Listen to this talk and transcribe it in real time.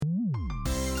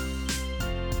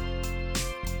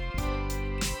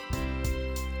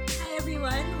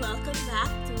welcome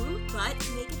back to Let's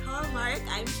Make It Hallmark.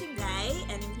 I'm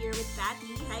Chinggay and I'm here with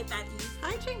Patty. Hi, Patty.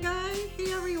 Hi, Chinggay.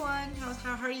 Hey, everyone.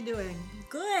 How are you doing?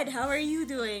 Good. How are you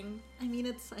doing? I mean,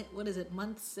 it's, what is it,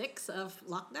 month 6 of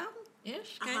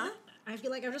lockdown-ish, kind of? Uh-huh. I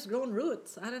feel like I've just grown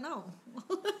roots. I don't know.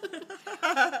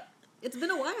 It's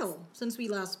been a while since we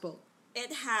last spoke.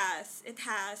 It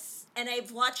has. And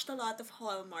I've watched a lot of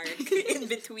Hallmark in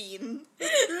between.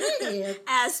 Great.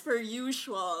 As per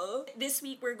usual. This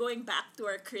week we're going back to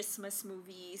our Christmas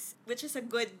movies, which is a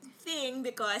good thing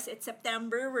because it's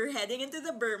September. We're heading into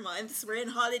the Burr months. We're in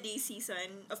holiday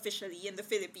season, officially, in the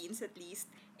Philippines at least.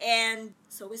 And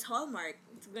so is Hallmark.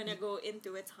 It's gonna go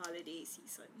into its holiday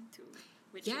season too,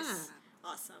 which is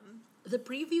awesome. The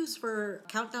previews for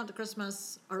Countdown to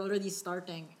Christmas are already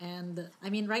starting. And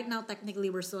I mean, right now, technically,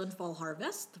 we're still in fall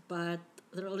harvest, but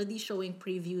they're already showing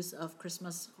previews of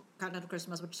Countdown to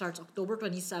Christmas, which starts October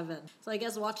 27th. So I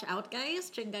guess watch out, guys.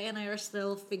 Chinggay and I are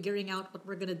still figuring out what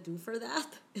we're gonna do for that.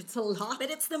 It's a lot. But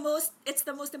it's the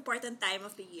most important time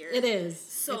of the year. It is.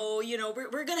 So,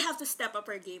 we're gonna have to step up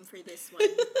our game for this one.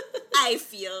 I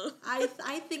feel.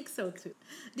 I think so too.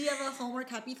 Do you have a Hallmark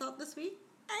happy thought this week?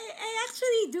 I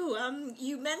actually do.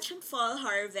 You mentioned fall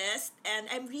harvest, and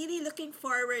I'm really looking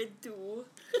forward to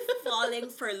Falling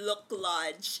for Look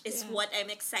Lodge is what I'm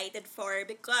excited for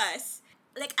because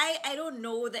I don't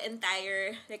know the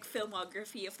entire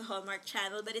filmography of the Hallmark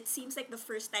Channel, but it seems like the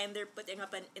first time they're putting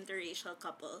up an interracial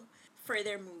couple for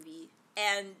their movie.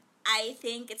 And I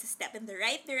think it's a step in the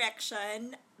right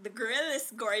direction. The girl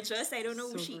is gorgeous. I don't know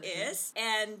who she is.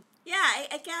 And yeah,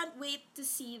 I can't wait to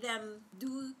see them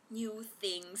do new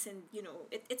things. And,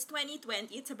 it's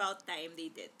 2020. It's about time they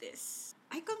did this.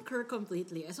 I concur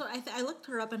completely. So I looked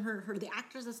her up, and the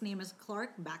actress's name is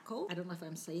Clark Bacco. I don't know if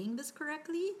I'm saying this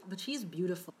correctly, but she's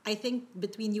beautiful. I think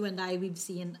between you and I, we've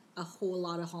seen a whole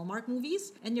lot of Hallmark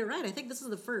movies. And you're right, I think this is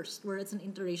the first where it's an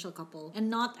interracial couple.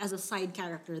 And not as a side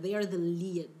character. They are the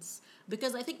leads.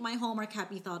 Because I think my Hallmark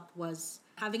happy thought was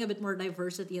having a bit more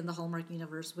diversity in the Hallmark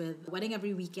universe. With Wedding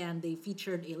Every Weekend, they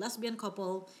featured a lesbian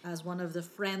couple as one of the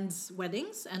friends'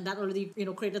 weddings, and that already,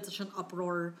 created such an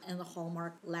uproar in the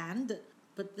Hallmark land.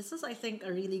 But this is, I think,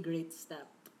 a really great step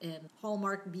in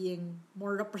Hallmark being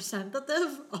more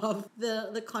representative of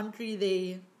the country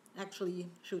they actually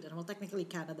shoot in. Well, technically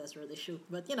Canada's where they shoot,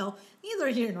 but neither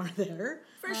here nor there.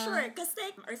 For sure, because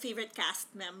our favorite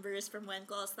cast members from When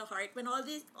Calls the Heart, when all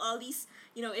these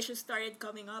issues started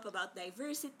coming up about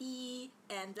diversity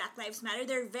and Black Lives Matter,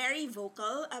 they're very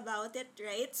vocal about it,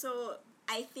 right? So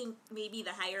I think maybe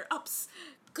the higher ups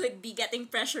could be getting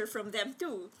pressure from them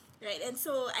too. Right, and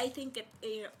so I think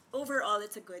overall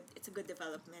it's a good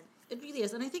development. It really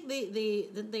is, and I think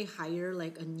they hire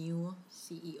a new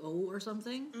CEO or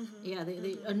something. Mm-hmm. Yeah,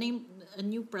 they a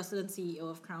new president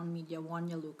CEO of Crown Media,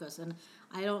 Wanya Lucas, and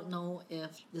I don't know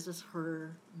if this is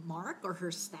her mark or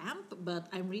her stamp, but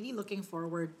I'm really looking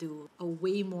forward to a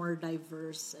way more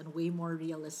diverse and way more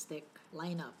realistic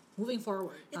lineup moving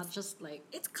forward.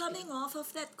 It's coming off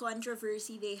of that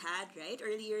controversy they had, right?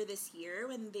 Earlier this year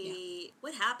when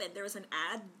what happened? There was an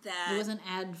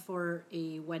ad for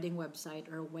a wedding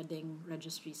website or a wedding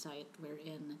registry site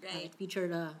wherein it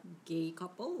featured a gay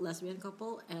couple, lesbian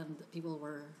couple, and people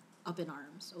were up in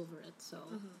arms over it. So,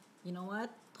 you know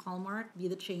what? Hallmark, be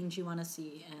the change you want to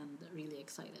see, and really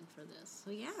excited for this. So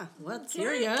yeah,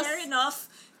 serious?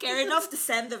 Care enough to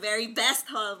send the very best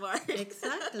Hallmark.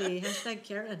 Exactly.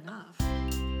 #care enough.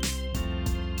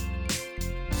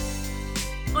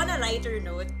 On a lighter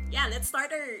note, let's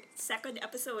start our second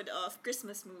episode of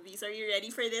Christmas movies. Are you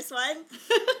ready for this one?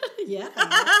 Yeah.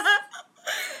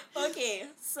 Okay,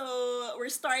 so we're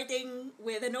starting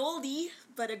with an oldie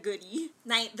but a goodie.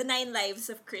 The 9 Lives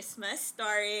of Christmas,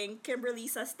 starring Kimberly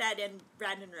Sustad and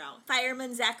Brandon Rao.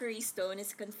 Fireman Zachary Stone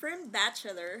is a confirmed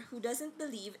bachelor who doesn't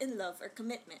believe in love or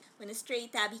commitment. When a stray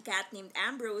tabby cat named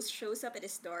Ambrose shows up at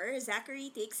his door,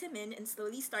 Zachary takes him in and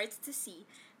slowly starts to see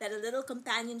that a little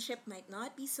companionship might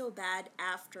not be so bad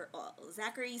after all.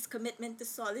 Zachary's commitment to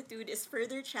solitude is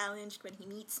further challenged when he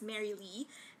meets Mary Lee,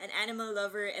 an animal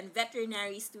lover and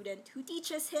veterinary student who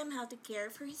teaches him how to care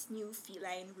for his new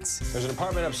feline roots. There's an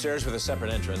apartment upstairs with a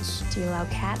separate entrance. Do you allow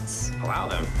cats? Allow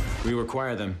them. We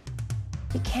require them.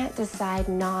 You can't decide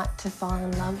not to fall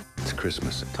in love. It's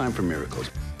Christmas, time for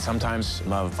miracles. Sometimes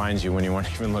love finds you when you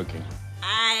weren't even looking.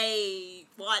 I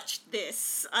watched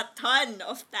this a ton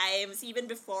of times, even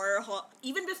before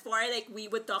we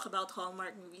would talk about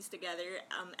Hallmark movies together.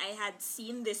 I had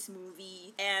seen this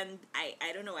movie, and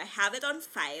I don't know, I have it on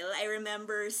file. I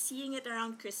remember seeing it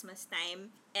around Christmas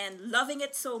time and loving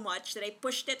it so much that I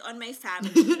pushed it on my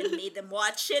family and made them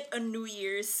watch it on New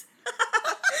Year's.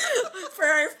 for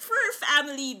a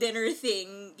family dinner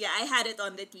thing, yeah, I had it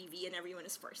on the TV and everyone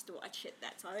is forced to watch it.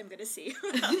 That's all I'm gonna say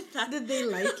about that. Did they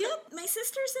like it? My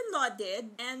sisters-in-law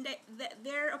did, and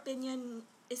their opinion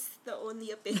is the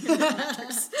only opinion that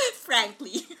matters,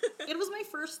 frankly. It was my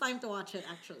first time to watch it,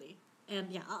 actually. And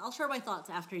yeah, I'll share my thoughts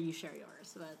after you share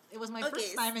yours. But it was my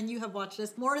first time, and you have watched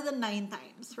this more than 9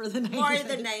 times for the 9 More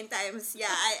than 9 times.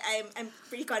 Yeah, I'm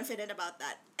pretty confident about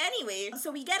that. Anyway,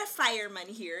 so we get a fireman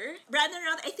here. Brandon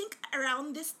Routh, I think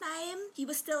around this time, he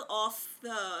was still off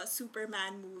the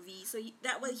Superman movie. So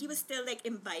he was still like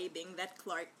imbibing that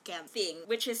Clark Kent thing,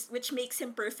 which makes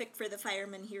him perfect for the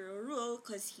fireman hero role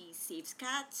because he saves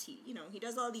cats. He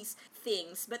does all these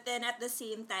things. But then at the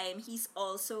same time, he's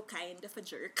also kind of a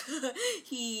jerk.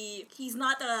 He's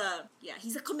not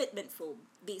he's a commitment phobe,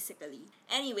 basically.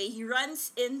 Anyway, he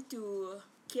runs into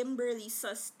Kimberly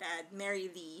Sustad, Mary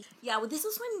Lee. Yeah, well, this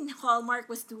was when Hallmark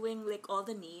was doing like all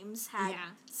the names had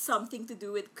something to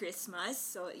do with Christmas.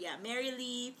 So yeah, Mary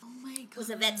Lee was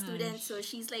a vet student, so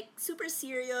she's like super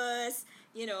serious,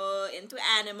 into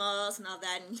animals and all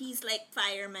that. And he's like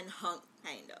fireman hunk,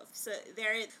 kind of. So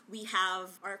there we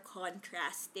have our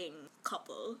contrasting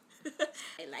couple.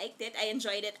 I liked it. I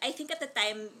enjoyed it. I think at the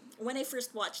time, when I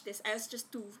first watched this, I was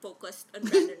just too focused on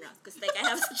Brandon Routh because like I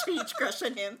have such a huge crush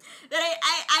on him that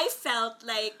I felt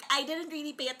like I didn't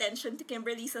really pay attention to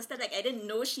Kimberly Sustad. Like I didn't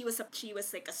know she was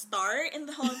like a star in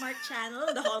the Hallmark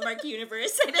channel, the Hallmark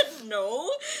universe. I didn't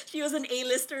know she was an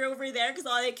A-lister over there because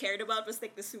all I cared about was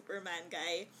like the Superman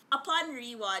guy. Upon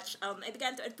rewatch, I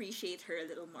began to appreciate her a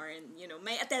little more, and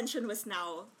my attention was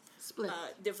now split,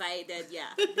 divided,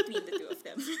 between the two of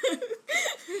them.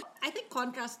 I think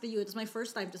contrast to you, it's my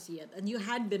first time to see it, and you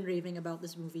had been raving about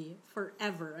this movie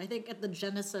forever. I think at the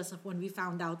genesis of when we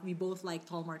found out we both liked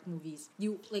Hallmark movies,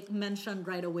 you like mentioned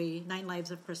right away 9 Lives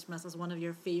of Christmas as one of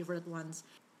your favorite ones.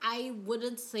 I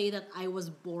wouldn't say that I was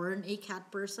born a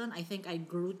cat person. I think I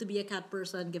grew to be a cat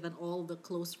person given all the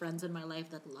close friends in my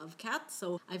life that love cats.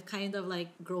 So I've kind of like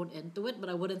grown into it, but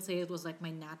I wouldn't say it was like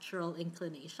my natural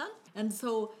inclination. And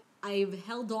so I've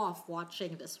held off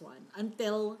watching this one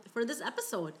until for this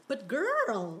episode. But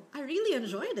girl, I really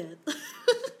enjoyed it.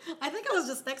 I think I was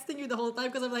just texting you the whole time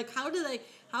because I'm like, how did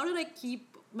I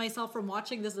keep myself from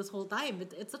watching this whole time?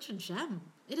 It's such a gem.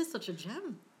 It is such a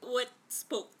gem. What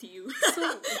spoke to you?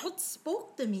 So what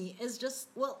spoke to me is just,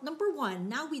 well, number one,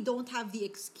 now we don't have the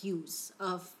excuse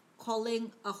of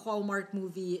calling a Hallmark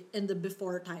movie in the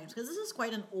before times, because this is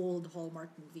quite an old Hallmark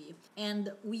movie,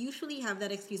 and we usually have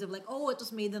that excuse of like, oh, it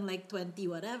was made in like 20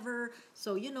 whatever,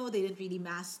 so they didn't really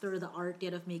master the art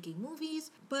yet of making movies.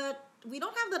 But we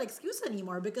don't have that excuse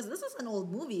anymore because this is an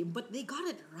old movie, but they got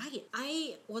it right.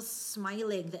 I was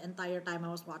smiling the entire time I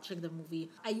was watching the movie.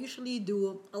 I usually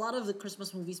do a lot of the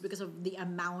Christmas movies because of the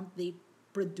amount they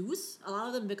produce. A lot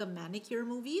of them become manicure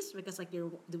movies because like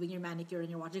you're doing your manicure and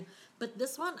you're watching. But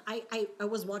this one, I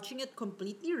was watching it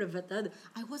completely riveted.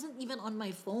 I wasn't even on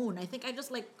my phone. I think I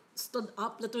just like stood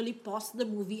up, literally paused the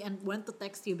movie and went to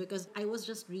text you because I was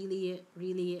just really,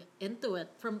 really into it.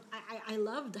 I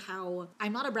loved how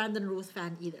I'm not a Brandon Routh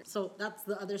fan either. So that's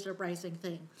the other surprising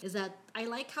thing, is that I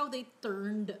like how they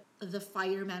turned the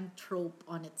fireman trope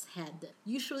on its head.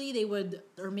 Usually they would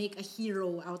make a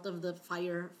hero out of the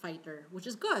firefighter, which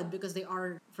is good because they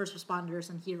are first responders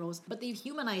and heroes, but they've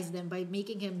humanized them by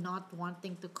making him not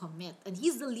wanting to commit. And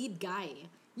he's the lead guy.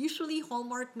 Usually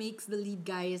Hallmark makes the lead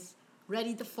guys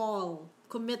ready to fall,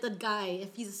 committed guy.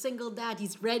 If he's a single dad,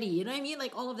 he's ready. You know what I mean?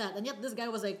 Like all of that. And yet this guy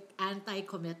was like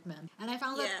anti-commitment. And I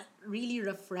found that really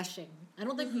refreshing. I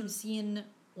don't think we've seen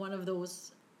one of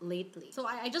those lately. So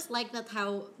I just like that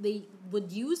how they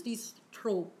would use these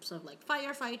tropes of like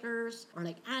firefighters or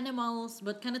like animals,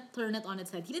 but kind of turn it on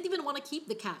its head. He didn't even want to keep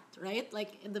the cat, right?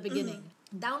 Like in the beginning.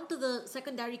 Down to the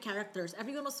secondary characters,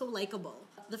 everyone was so likable.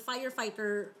 The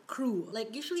firefighter crew,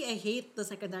 like usually I hate the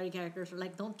secondary characters or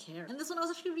like don't care. And this one I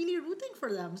was actually really rooting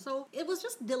for them. So it was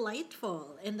just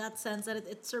delightful in that sense that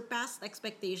it surpassed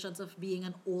expectations of being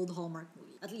an old Hallmark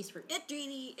movie, at least for me.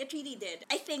 It really did.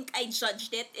 I think I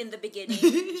judged it in the beginning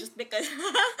just because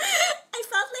I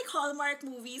felt like Hallmark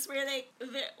movies were like,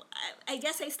 I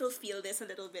guess I still feel this a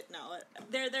little bit now.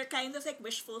 They're kind of like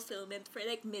wish fulfillment for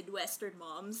like Midwestern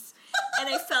moms. And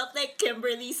I felt like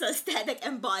Kimberly Sustad like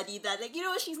embodied that. Like,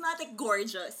 she's not like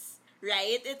gorgeous,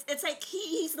 right? It's like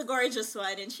he's the gorgeous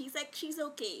one and she's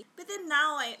okay. But then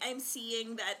now I'm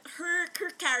seeing that her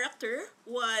character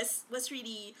was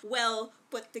really well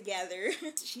put together.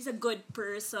 She's a good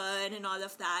person and all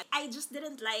of that. I just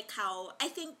didn't like how, I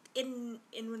think in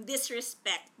this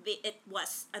respect, it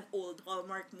was an old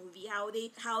Hallmark movie. How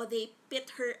they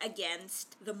pit her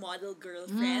against the model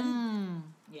girlfriend.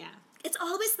 Yeah. It's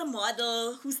always the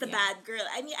model who's the bad girl.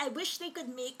 I mean, I wish they could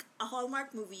make a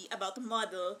Hallmark movie about a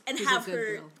model and Who's have a good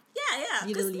her. girl. Yeah.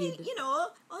 Be the Because, lead.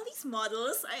 all these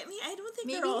models, I mean, I don't think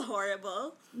Maybe- they're all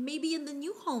horrible. Maybe in the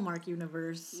new Hallmark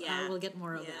universe, Yeah. we'll get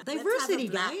more of Yeah. it. Let's Diversity,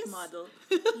 have a black guys. model.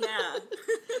 Yeah.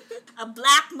 A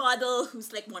black model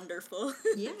who's like wonderful.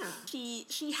 Yeah.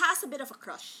 She has a bit of a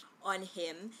crush on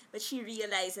him, but she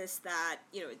realizes that,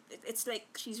 it's like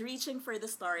she's reaching for the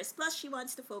stars. Plus, she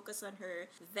wants to focus on her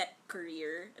vet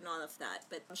career and all of that.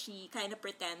 But she kind of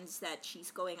pretends that she's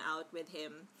going out with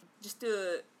him just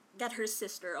to get her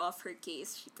sister off her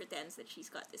case. She pretends that she's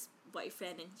got this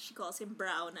boyfriend and she calls him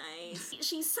Brown Eyes.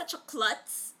 She's such a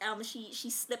klutz. She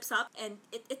slips up and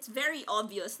it's very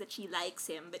obvious that she likes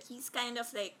him, but he's kind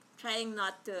of like trying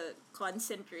not to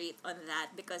concentrate on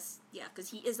that because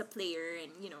he is a player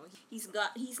and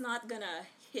he's not gonna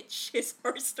hitch his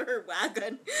horse to her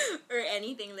wagon or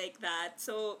anything like that.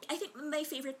 So I think my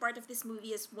favorite part of this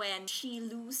movie is when she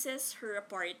loses her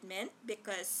apartment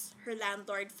because her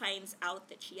landlord finds out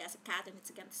that she has a cat and it's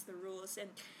against the rules, and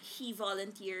he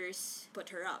volunteers to put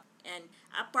her up. And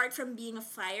apart from being a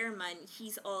fireman,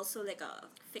 he's also like a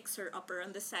fixer-upper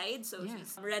on the side. So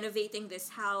he's renovating this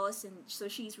house, and so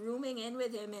she's rooming in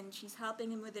with him, and she's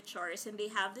helping him with the chores. And they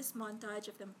have this montage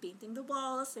of them painting the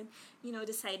walls and,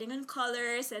 deciding on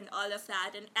colors and all of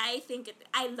that. And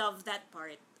I love that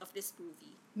part of this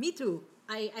movie. Me too.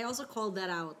 I also called that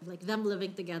out, like them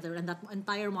living together and that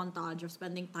entire montage of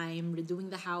spending time redoing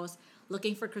the house,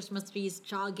 looking for Christmas trees,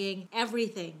 jogging,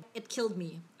 everything. It killed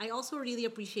me. I also really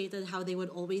appreciated how they would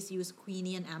always use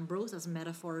Queenie and Ambrose as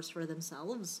metaphors for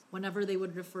themselves. Whenever they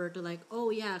would refer to like, oh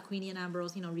yeah, Queenie and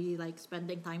Ambrose, really like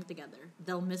spending time together.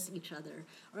 They'll miss each other.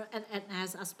 And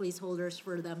as placeholders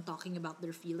for them talking about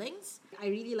their feelings. I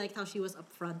really liked how she was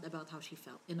upfront about how she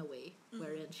felt in a way,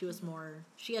 wherein she was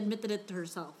she admitted it to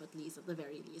herself at least, at the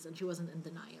very least, and she wasn't in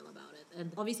denial about it.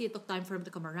 And obviously it took time for him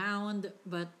to come around,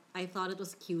 but I thought it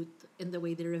was cute in the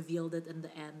way they revealed it in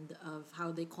the end of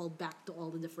how they called back to all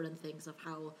the different things of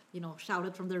how,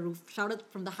 shouted from the roof, shouted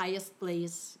from the highest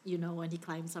place, when he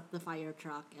climbs up the fire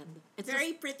truck. And it's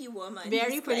Very pretty woman.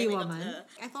 very He's pretty climbing up woman.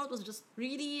 I thought it was just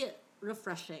really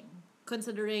refreshing,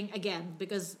 considering, again,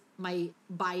 because my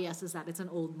bias is that it's an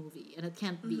old movie and it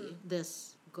can't be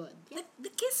this good. The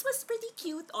kiss was pretty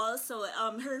cute also.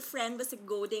 Her friend was like,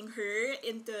 goading her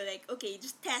into like, okay,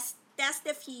 just test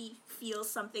if he feels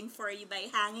something for you by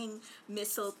hanging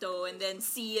mistletoe and then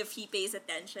see if he pays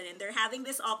attention. And they're having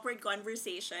this awkward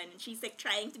conversation and she's like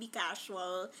trying to be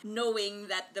casual, knowing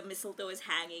that the mistletoe is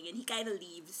hanging, and he kind of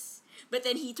leaves. But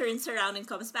then he turns around and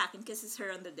comes back and kisses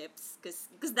her on the lips because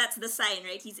that's the sign,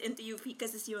 right? He's into you if he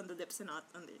kisses you on the lips and not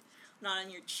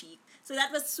on your cheek. So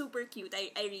that was super cute.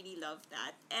 I really loved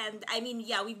that. And I mean,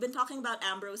 we've been talking about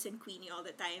Ambrose and Queenie all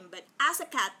the time, but as a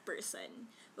cat person,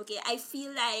 okay, I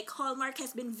feel like Hallmark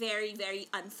has been very, very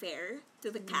unfair to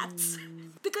the cats.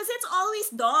 Because it's always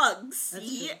dogs. That's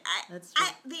See? true. That's true.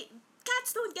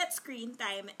 Cats don't get screen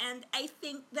time, and I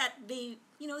think that they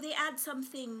add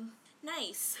something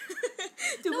nice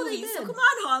to No, they movies. So did. come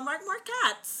on, Hallmark, more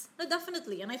cats. No,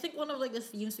 definitely. And I think one of like the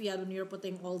themes we had when we were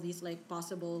putting all these like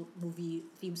possible movie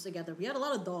themes together, we had a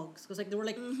lot of dogs because like there were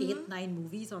like 8-9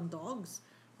 movies on dogs,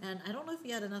 and I don't know if we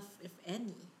had enough, if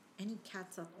any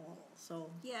cats at all.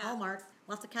 So Hallmark,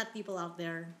 lots of cat people out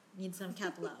there need some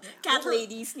cat love. Cat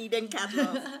ladies needing cat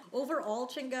love. Overall,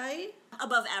 Chingai,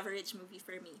 Above average movie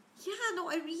for me. yeah, no,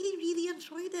 I really, really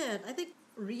enjoyed it. I think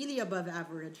really above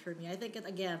average for me. I think it,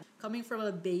 again, coming from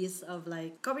a base of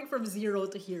like, coming from zero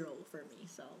to hero for me.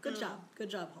 So, good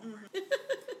job, Hallmark.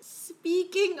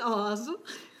 Speaking of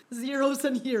zeros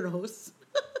and heroes,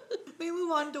 we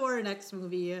move on to our next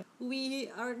movie. We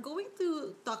are going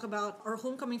to talk about our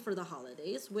homecoming for the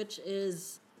holidays, which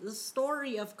is the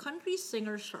story of country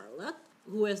singer Charlotte,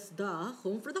 who is the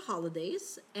home for the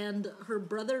holidays, and her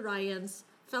brother Ryan's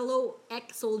fellow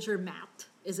ex-soldier Matt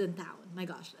is in town. My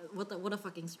gosh, what a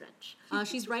fucking stretch.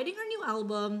 She's writing her new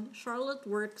album. Charlotte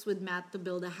works with Matt to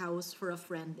build a house for a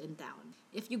friend in town.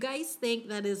 If you guys think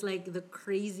that is like the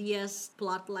craziest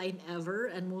plotline ever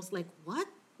and most like, what?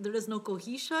 There is no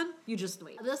cohesion? You just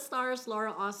wait. This stars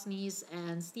Laura Osnes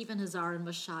and Stephen Hazarin,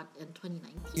 was shot in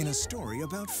 2019. In a story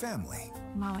about family,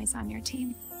 I'm always on your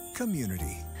team.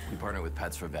 community, We partner with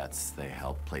Pets for Vets. They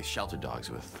help place shelter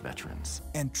dogs with veterans.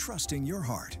 and trusting your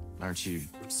heart. Aren't you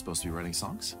supposed to be writing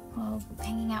songs? Well,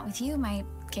 hanging out with you might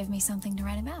give me something to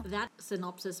write about. That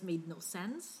synopsis made no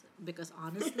sense because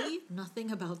honestly,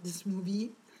 nothing about this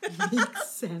movie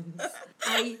makes sense.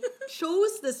 I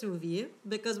chose this movie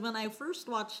because when I first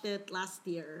watched it last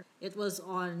year, it was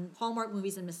on Hallmark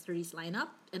Movies and Mysteries lineup.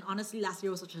 And honestly, last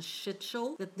year was such a shit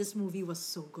show that this movie was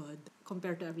so good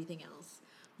compared to everything else.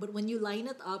 But when you line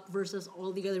it up versus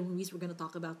all the other movies we're going to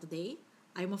talk about today,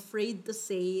 I'm afraid to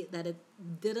say that it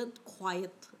didn't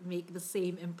quite make the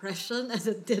same impression as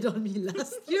it did on me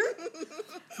last year.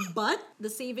 But the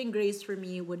saving grace for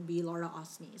me would be Laura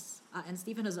Osnes and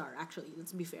Stephen Azar, actually,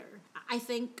 let's be fair. I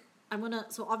think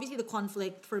so obviously the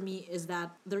conflict for me is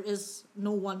that there is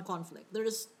no one conflict. There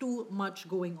is too much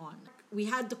going on. We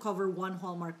had to cover one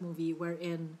Hallmark movie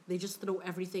wherein they just throw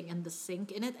everything in the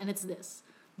sink in it, and it's this.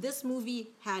 This movie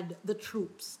had the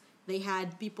troops. They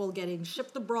had people getting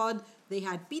shipped abroad. They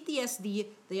had PTSD.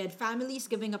 They had families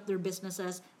giving up their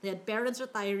businesses. They had parents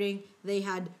retiring. They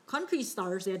had country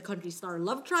stars. They had country star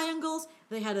love triangles.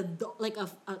 They had a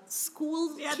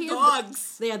school They had kid.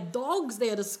 dogs. They had dogs. They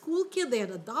had a school kid. They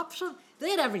had adoption. They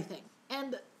had everything.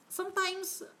 And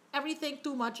sometimes everything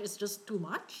too much is just too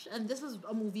much. And this is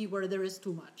a movie where there is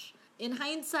too much. In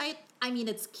hindsight, I mean,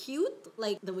 it's cute.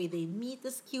 Like, the way they meet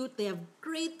is cute. They have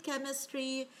great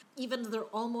chemistry. Even they're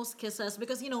almost kisses.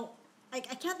 Because, I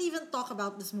can't even talk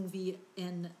about this movie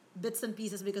in bits and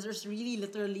pieces because there's really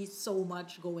literally so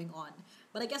much going on.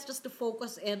 But I guess just to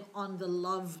focus in on the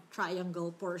love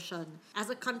triangle portion. As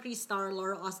a country star,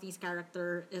 Laura Osnes'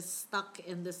 character is stuck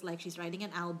in this, she's writing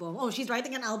an album. Oh, she's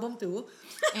writing an album too.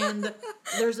 And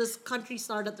there's this country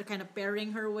star that they're kind of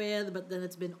pairing her with, but then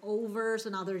it's been over, so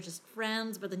now they're just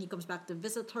friends, but then he comes back to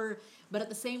visit her. But at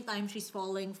the same time, she's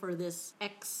falling for this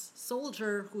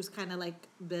ex-soldier who's kind of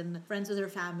been friends with her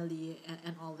family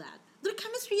and all that. Their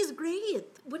chemistry is great.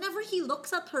 Whenever he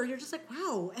looks at her, you're just like,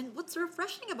 wow. And what's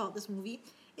refreshing about this movie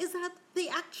is that they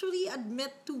actually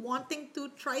admit to wanting to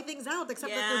try things out,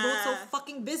 except that they're both so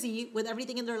fucking busy with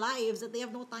everything in their lives that they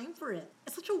have no time for it.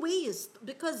 It's such a waste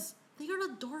because they are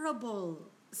adorable.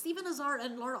 Stephen Azar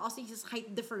and Laura Osnes'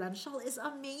 height differential is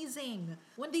amazing.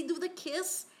 When they do the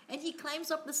kiss and he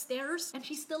climbs up the stairs and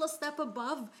she's still a step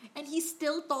above and he's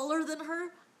still taller than her,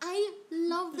 I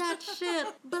love that shit.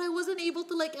 But I wasn't able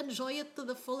to enjoy it to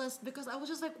the fullest because I was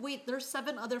just like, wait, there's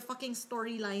 7 other fucking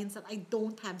storylines that I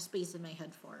don't have space in my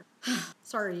head for.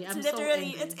 Sorry, I'm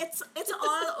literally, so angry. it's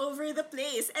all over the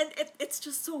place. And it's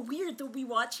just so weird to be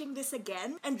watching this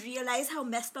again and realize how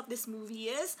messed up this movie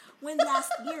is when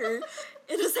last year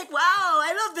it was like, wow,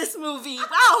 I love this movie.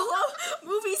 Wow,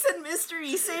 movies and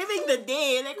mysteries saving the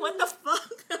day. What the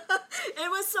fuck?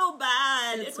 It was so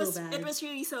bad. It's so bad. It was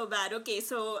really so bad. Okay,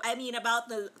 so about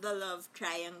the love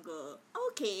triangle.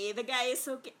 Okay, the guy is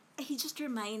so he just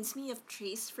reminds me of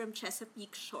Trace from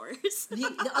Chesapeake Shores.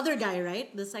 The other guy,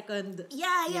 right? The second.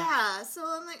 Yeah. So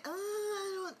I'm like,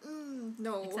 I don't,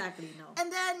 no. Exactly, no.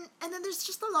 And then there's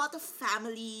just a lot of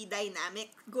family dynamic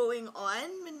going on.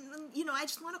 And, I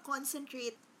just want to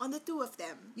concentrate on the two of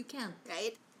them. You can't.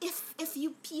 Right? If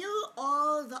you peel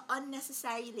all the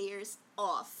unnecessary layers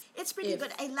off, it's pretty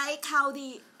good. I like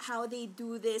how they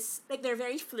do this. They're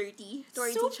very flirty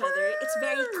towards each other. It's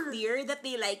very clear that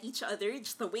they like each other,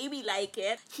 just the way we like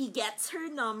it. He gets her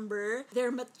number.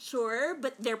 They're mature,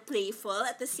 but they're playful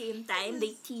at the same time.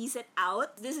 They tease it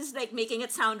out. This is making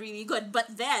it sound really good, but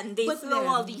then they throw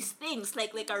all these things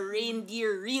like a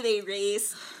reindeer relay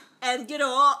race. And,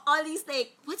 all these,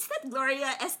 what's that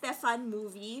Gloria Estefan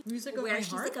movie? Music of where My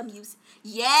she's Heart? a music...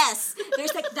 Yes!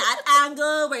 There's, that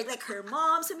angle where, her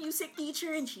mom's a music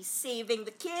teacher and she's saving the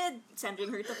kid, sending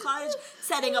her to college,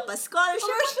 setting up a scholarship.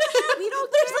 We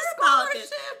don't care about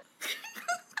it.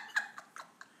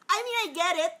 I mean, I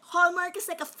get it. Hallmark is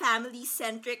a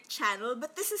family-centric channel,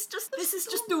 but this is just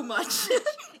too much.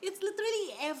 It's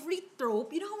literally every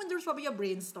trope. You know how when there's probably a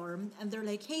brainstorm and they're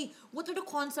like, hey, what are the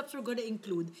concepts we're going to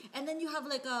include? And then you have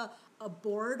a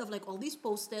board of all these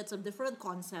post-its of different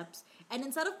concepts. And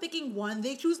instead of picking one,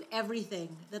 they choose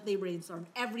everything that they brainstorm.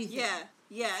 Everything.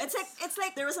 Yeah. It's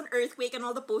like there was an earthquake and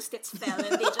all the post-its fell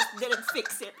and they just didn't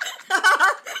fix it.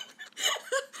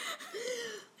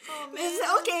 Oh, man.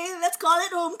 It's okay, let's call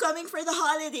it Homecoming for the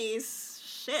holidays.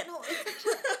 Shit. No, it's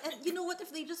such a, and you know what?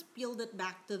 If they just peeled it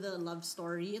back to the love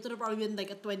story, it would have probably been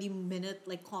a 20-minute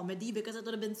comedy because it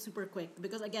would have been super quick.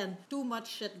 Because again, too much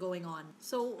shit going on.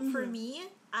 So for me,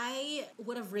 I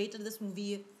would have rated this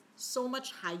movie so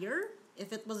much higher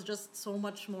if it was just so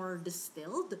much more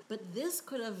distilled. But this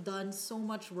could have done so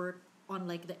much work on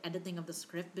the editing of the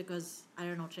script because I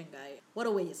don't know, Chingai. What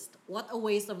a waste. What a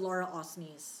waste of Laura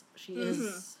Osnes. She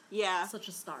is such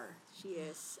a star. She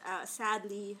is.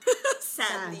 Sadly.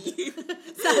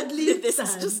 Sadly, this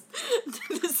sad. is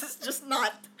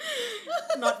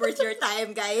not worth your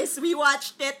time, guys. We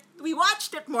watched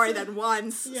it more than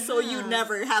once, so you Yeah.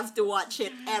 never have to watch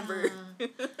it ever.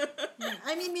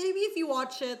 I mean, maybe if you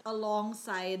watch it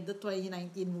alongside the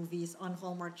 2019 movies on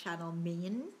Hallmark Channel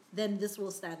main, then this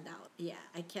will stand out. Yeah,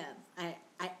 I can't.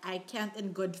 I can't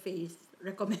in good faith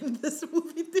recommend this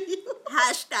movie to you.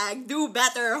 Hashtag do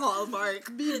better,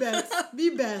 Hallmark. Be best. Be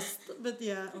best. But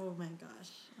yeah, oh my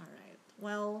gosh. All right.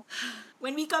 Well,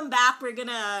 When we come back, we're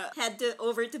gonna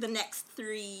over to the next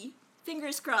 3,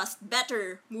 fingers crossed,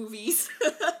 better movies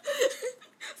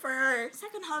for our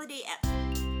second holiday.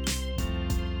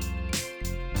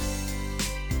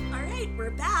 Alright,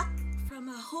 we're back from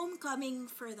a homecoming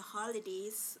for the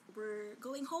holidays. We're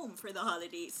going home for the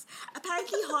holidays.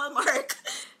 Apparently, Hallmark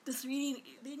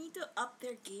they need to up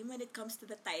their game when it comes to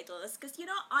the titles. Because,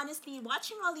 honestly,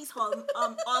 watching all these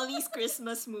all these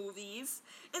Christmas movies,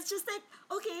 it's just like,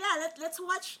 okay, yeah, let's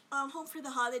watch Home for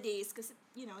the Holidays because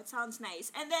it sounds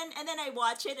nice. And then I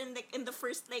watch it, and in the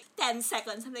first 10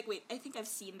 seconds, I'm like, wait, I think I've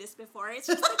seen this before. It's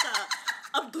just like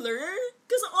a blur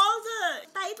because all the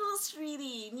titles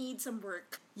really need some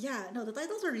work. yeah, no, the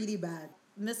titles are really bad.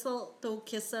 Mistletoe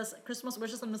Kisses, Christmas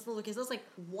Wishes and Mistletoe Kisses, like,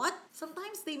 what?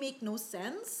 Sometimes they make no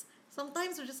sense.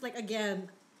 Sometimes they're just again,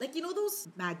 those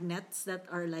magnets that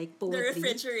are The poetry.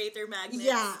 refrigerator magnets.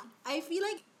 Yeah, I feel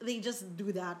like they just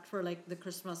do that for the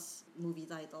Christmas movie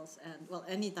titles and, well,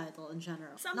 any title in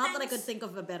general. Not that I Sometimes- could think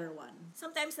of a better one.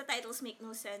 Sometimes the titles make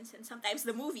no sense, and sometimes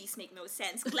the movies make no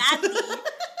sense. Gladly,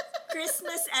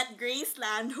 Christmas at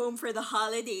Graceland, Home for the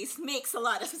Holidays makes a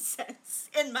lot of sense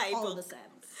in my All book. the sense.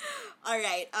 All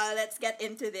right, let's get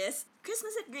into this.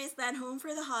 Christmas at Graceland, Home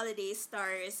for the Holidays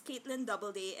stars Caitlin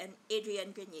Doubleday and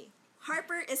Adrienne Grenier.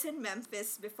 Harper is in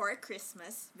Memphis before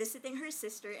Christmas, visiting her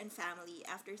sister and family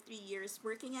after 3 years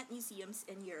working at museums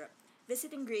in Europe.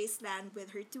 Visiting Graceland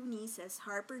with her 2 nieces,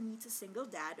 Harper meets a single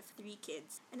dad of 3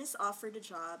 kids and is offered a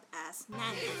job as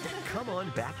nanny. Come on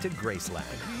back to Graceland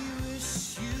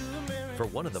for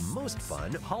one of the most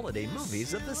fun holiday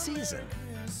movies of the season.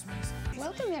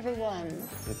 Welcome, everyone.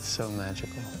 It's so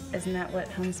magical. Isn't that what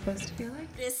home's supposed to feel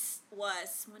like? This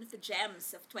was one of the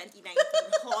gems of 2019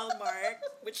 Hallmark,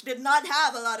 which did not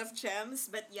have a lot of gems,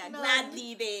 but yeah,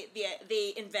 gladly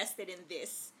they invested in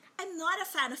this. I'm not a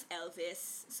fan of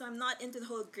Elvis, so I'm not into the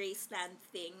whole Graceland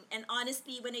thing. And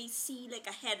honestly, when I see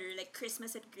a header like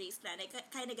Christmas at Graceland, I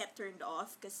kind of get turned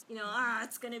off because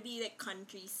it's gonna be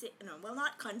country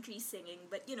not country singing,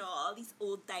 but all these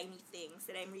old timey things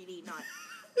that I'm really not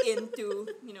into,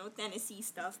 Tennessee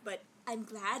stuff. But I'm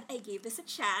glad I gave this a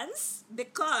chance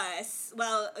because,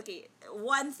 well, okay,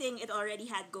 one thing it already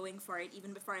had going for it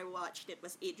even before I watched it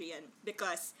was Adrian,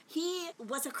 because he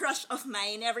was a crush of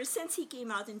mine ever since he came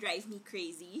out in Drive Me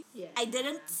Crazy. Yeah. I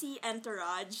didn't see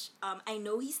Entourage. I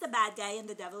know he's the bad guy in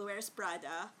The Devil Wears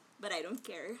Prada, but I don't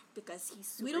care because he's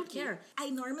super We don't cute. care. I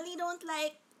normally don't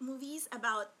like movies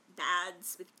about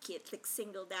dads with kids,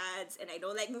 single dads, and I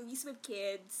don't like movies with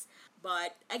kids.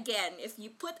 But again, if you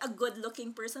put a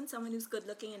good-looking person, someone who's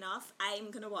good-looking enough,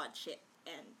 I'm gonna watch it.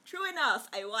 And true enough,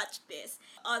 I watched this.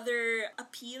 Other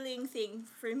appealing thing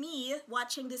for me,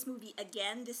 watching this movie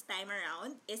again this time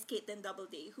around, is Caitlin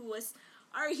Doubleday, who was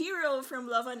our hero from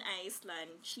Love on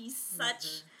Iceland. She's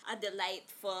such a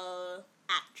delightful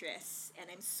actress,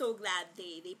 and I'm so glad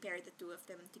they paired the 2 of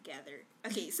them together.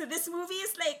 Okay, so this movie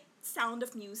is Sound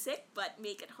of Music, but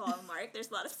make it Hallmark. There's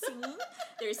a lot of singing,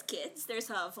 there's kids, there's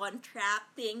a Von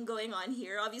Trapp thing going on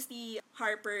here. Obviously,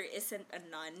 Harper isn't a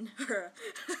nun.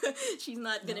 She's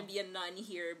not gonna be a nun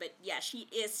here, but yeah, she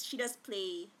does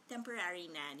play temporary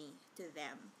nanny to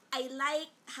them. I like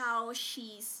how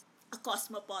she's a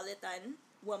cosmopolitan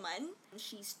woman.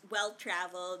 She's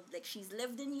well-traveled. She's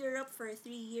lived in Europe for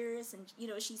 3 years, and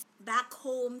she's back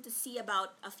home to see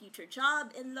about a future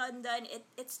job in London.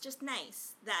 It's just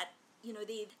nice that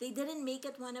they didn't make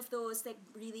it one of those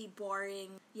really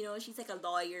boring, she's a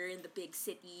lawyer in the big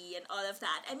city and all of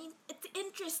that. I mean, it's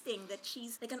interesting that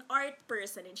she's an art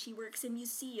person and she works in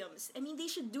museums. I mean, they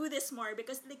should do this more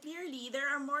because clearly there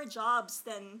are more jobs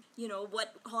than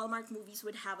what Hallmark movies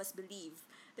would have us believe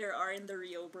there are in the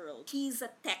real world. He's a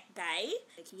tech guy.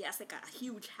 He has a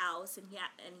huge house, and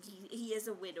he is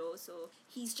a widow, so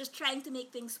he's just trying to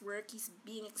make things work. He's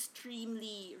being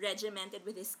extremely regimented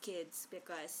with his kids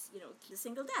because he's a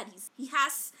single dad. He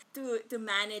has to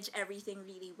manage everything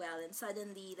really well, and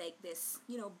suddenly this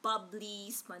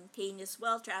bubbly, spontaneous,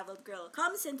 well-traveled girl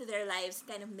comes into their lives,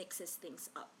 kind of mixes things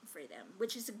up for them,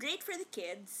 which is great for the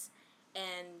kids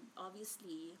and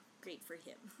obviously great for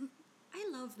him. I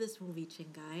love this movie,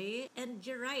 Chingai. And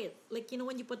you're right.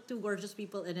 When you put 2 gorgeous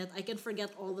people in it, I can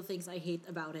forget all the things I hate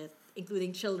about it.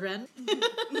 including children.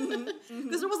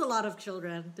 Because there was a lot of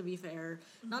children, to be fair.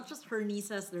 Not just her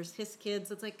nieces, there's his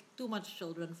kids. It's like too much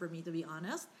children for me, to be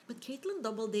honest. But Caitlin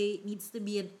Doubleday needs to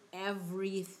be in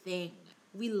everything.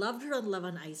 We loved her on Love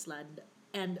on Iceland,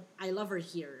 and I love her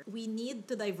here. We need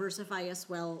to diversify as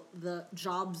well the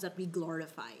jobs that we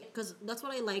glorify. Because that's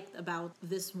what I liked about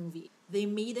this movie. They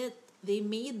made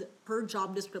her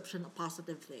job description a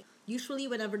positive thing. Usually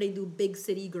whenever they do big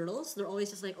city girls, they're always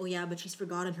just like, oh yeah, but she's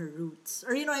forgotten her roots.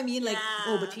 Or you know what I mean? Like,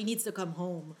 oh, but she needs to come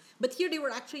home. But here they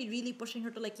were actually really pushing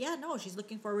her to like, yeah, no, she's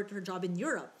looking forward to her job in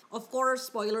Europe. Of course,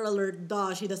 spoiler alert,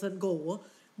 duh, she doesn't go.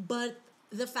 But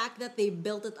the fact that they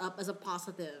built it up as a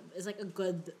positive is like a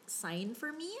good sign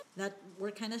for me that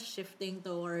we're kind of shifting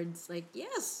towards like,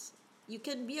 yes, you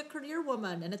can be a career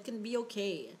woman and it can be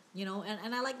okay, you know?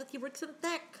 And I like that he works in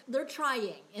tech. They're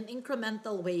trying in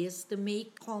incremental ways to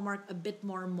make Hallmark a bit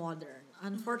more modern.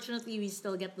 Unfortunately, we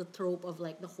still get the trope of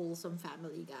like the wholesome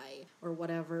family guy or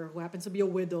whatever who happens to be a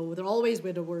widow. They're always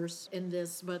widowers in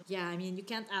this. But yeah, I mean, you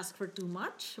can't ask for too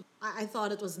much. I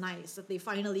thought it was nice that they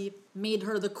finally made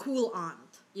her the cool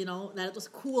aunt, you know? That it was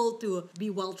cool to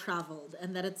be well-traveled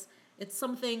and that it's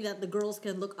something that the girls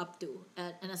can look up to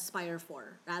and aspire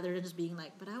for, rather than just being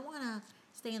like, but I want to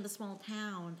stay in the small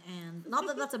town. And not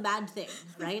that that's a bad thing,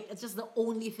 right? It's just the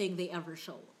only thing they ever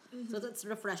show. So that's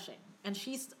refreshing. And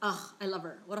she's, I love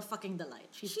her. What a fucking delight.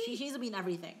 She's been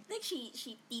everything. Like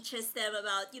she teaches them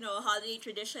about, you know, holiday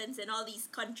traditions in all these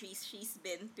countries she's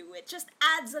been to. It just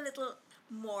adds a little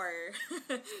more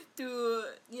to,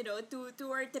 you know,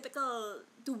 to our typical,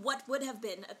 to what would have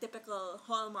been a typical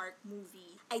Hallmark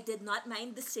movie. I did not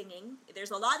mind the singing.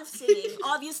 There's a lot of singing.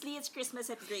 Obviously, it's Christmas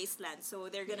at Graceland, so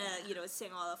they're gonna, you know,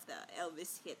 sing all of the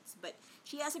Elvis hits. But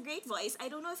she has a great voice. I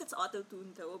don't know if it's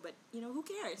auto-tuned though, but, you know, who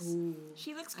cares? Ooh,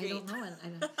 she looks great. I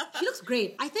don't know. She looks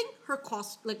great. I think her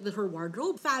her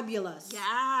wardrobe, fabulous.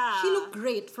 Yeah. She looked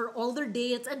great for all their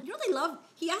dates. And you know what I love?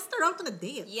 He asked her out on a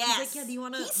date. Yes. He's like, yeah, do you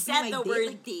want to He said the word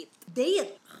like, date.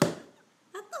 Date.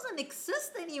 That doesn't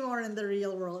exist anymore in the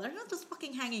real world. They're not just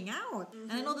fucking hanging out.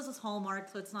 And I know this is Hallmark,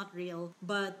 so it's not real.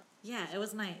 But yeah, it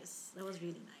was nice. It was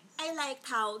really nice. I liked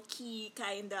how he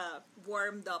kind of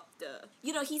warmed up the...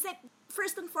 You know, he's like...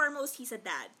 First and foremost, he's a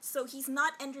dad. So he's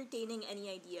not entertaining any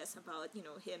ideas about, you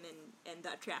know, him and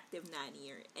the attractive nanny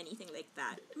or anything like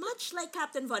that. Much like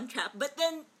Captain Von Trapp. But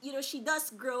then, you know, she does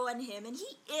grow on him. And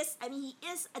he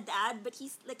is a dad, but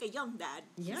he's like a young dad.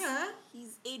 Yeah.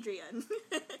 He's Adrian.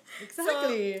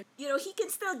 Exactly. So, you know, he can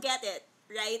still get it.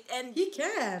 Right? And he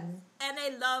can. And I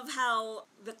love how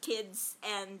the kids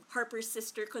and Harper's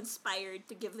sister conspired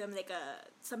to give them like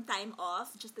some time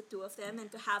off, just the two of them, and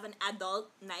to have an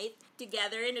adult night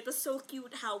together. And it was so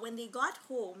cute how when they got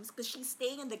home, because she's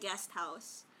staying in the guest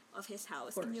house of his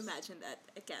house. Can you imagine that?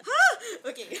 I can't.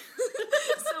 Okay.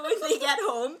 So when they get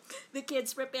home, the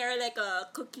kids prepare like a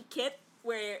cookie kit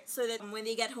so that when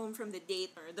they get home from the date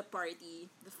or the party,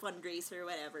 the fundraiser,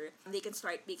 whatever, they can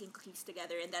start baking cookies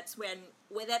together, and that's when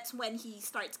he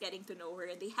starts getting to know her,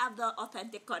 and they have the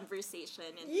authentic conversation,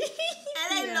 and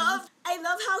I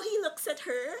love how he looks at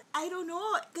her. I don't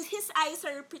know, because his eyes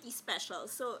are pretty special,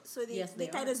 so they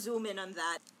kind of zoom in on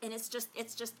that, and it's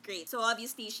just great. So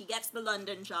obviously she gets the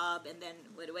London job, and then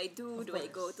what do I do? Do I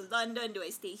go to London? Do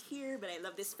I stay here? But I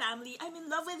love this family. I'm in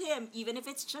love with him, even if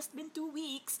it's just been 2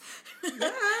 weeks. Yeah,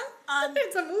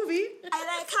 it's a movie.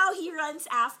 I like how he runs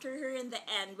after her in the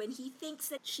end when he thinks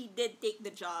that she did take the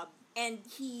job, and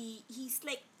he's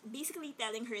like basically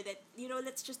telling her that, you know,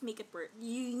 let's just make it work.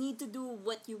 You need to do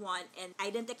what you want, and I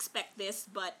didn't expect this,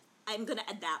 but I'm gonna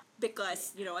adapt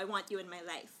because, you know, I want you in my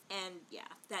life. And yeah,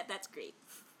 that's great.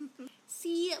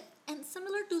 See, and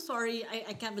similar to, sorry,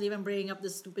 I can't believe I'm bringing up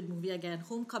this stupid movie again,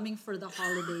 Homecoming for the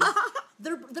Holidays.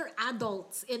 They're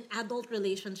adults in adult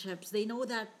relationships. They know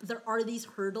that there are these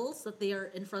hurdles that they are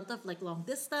in front of, like long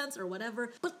distance or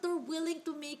whatever, but they're willing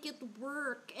to make it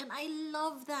work. And I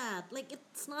love that. Like,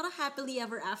 it's not a happily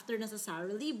ever after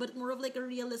necessarily, but more of like a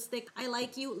realistic, I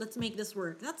like you, let's make this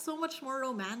work. That's so much more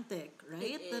romantic,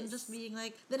 right? Than just being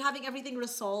like, than having everything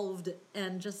resolved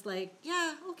and just like,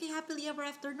 yeah, okay, happily ever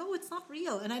after. No, it's not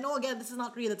real. And I know, again, this is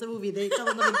not real. It's a movie. They tell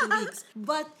them in 2 weeks.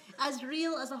 But as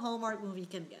real as a Hallmark movie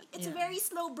can get. It's a very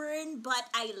slow burn, but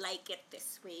I like it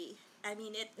this way. I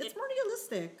mean, it's more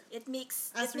realistic. It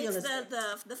makes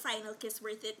the final kiss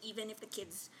worth it, even if the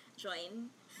kids join.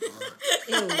 Ew.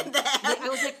 I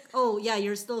was like, oh yeah,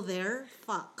 you're still there?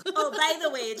 Fuck. Oh, by the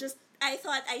way, I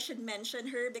thought I should mention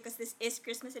her because this is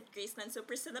Christmas at Graceland, so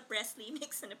Priscilla Presley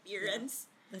makes an appearance.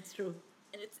 Yeah, that's true.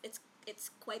 And it's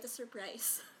quite a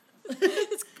surprise.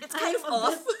 it's kind of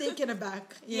off. Taken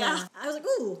aback. Yeah. I was like,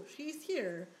 ooh, she's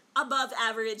here. above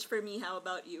average for me. How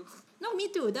about you? No, me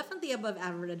too. Definitely above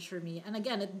average for me. And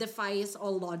again, it defies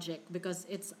all logic because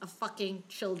it's a fucking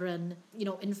children,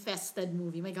 infested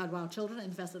movie. My God, wow, children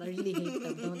infested. I really hate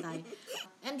them, don't I?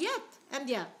 And yet.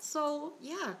 So,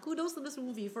 yeah, kudos to this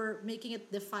movie for making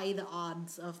it defy the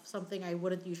odds of something I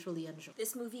wouldn't usually enjoy.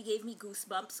 This movie gave me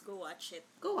goosebumps. Go watch it.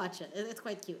 Go watch it. It's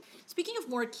quite cute. Speaking of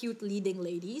more cute leading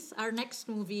ladies, our next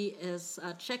movie is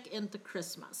Check Into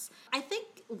Christmas. I think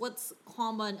what's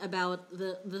common about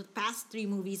the past 3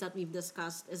 movies that we've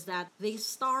discussed is that they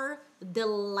star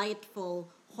delightful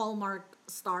Hallmark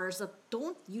stars that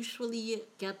don't usually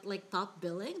get like top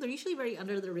billing. They're usually very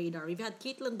under the radar. We've had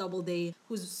Caitlin Doubleday,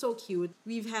 who's so cute.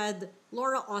 We've had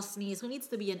Laura Osnes, who needs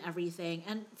to be in everything.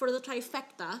 And for the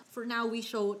trifecta, for now we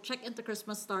show Check Into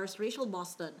Christmas stars Rachel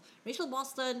Boston. Rachel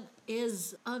Boston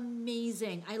is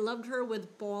amazing. I loved her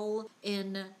with Paul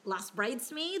in Last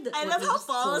Bridesmaid. I love how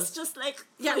Paul is just like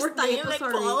we're name, like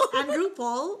sorry. Paul. Andrew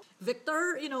Paul,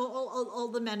 Victor, all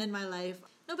the men in my life.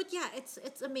 No, but yeah,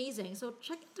 it's amazing. So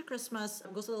Check Into Christmas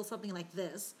goes a little something like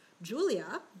this.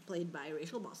 Julia, played by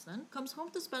Rachel Boston, comes home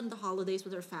to spend the holidays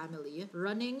with her family,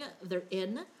 running their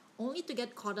inn, only to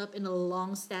get caught up in a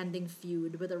long-standing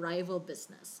feud with a rival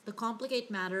business. To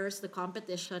complicate matters, the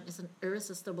competition is an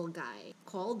irresistible guy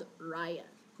called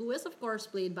Ryan, who is, of course,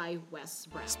 played by Wes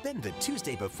Brown. Spend the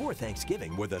Tuesday before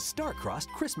Thanksgiving with a star-crossed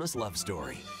Christmas love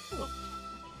story.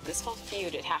 This whole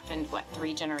feud, it happened,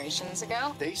 3 generations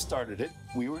ago? They started it.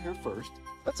 We were here first.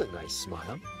 That's a nice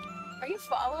smile. Are you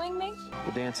following me?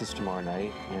 The dance is tomorrow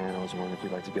night, and I was wondering if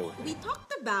you'd like to go with me. We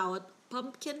talked about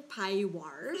Pumpkin Pie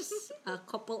Wars a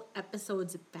couple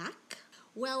episodes back.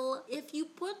 Well, if you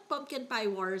put Pumpkin Pie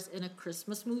Wars in a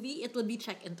Christmas movie, it would be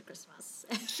Check Into Christmas.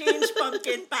 Change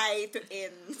pumpkin pie to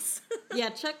ins. Yeah,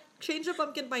 change the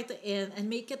pumpkin pie to in and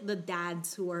make it the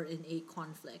dads who are in a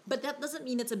conflict. But that doesn't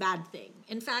mean it's a bad thing.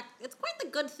 In fact, it's quite a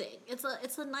good thing.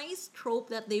 It's a nice trope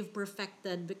that they've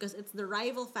perfected because it's the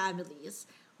rival families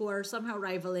who are somehow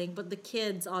rivaling, but the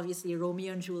kids, obviously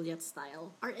Romeo and Juliet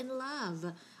style, are in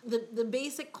love. The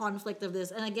basic conflict of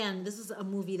this, and again, this is a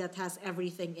movie that has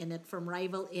everything in it, from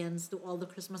rival inns to all the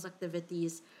Christmas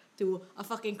activities to a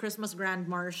fucking Christmas Grand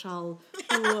Marshal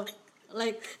to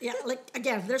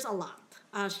again, there's a lot.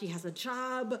 She has a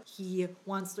job. He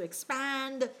wants to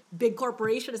expand. Big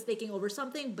corporation is taking over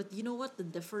something. But you know what? The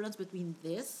difference between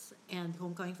this and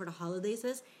Homecoming for the Holidays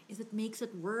is it makes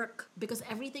it work. Because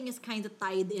everything is kind of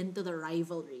tied into the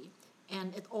rivalry.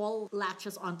 And it all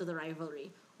latches onto the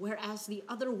rivalry. Whereas the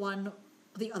other one,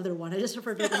 I just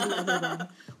referred to it as the other one.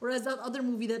 Whereas that other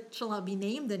movie that shall not be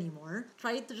named anymore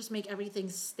tried to just make everything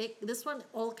stick. This one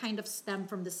all kind of stemmed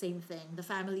from the same thing, the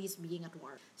families being at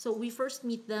war. So we first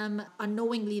meet them,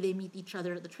 unknowingly they meet each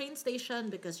other at the train station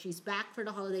because she's back for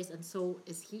the holidays and so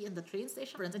is he in the train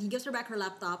station. And he gives her back her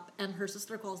laptop and her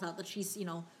sister calls out that she's,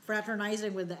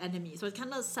 fraternizing with the enemy. So it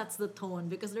kind of sets the tone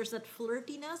because there's that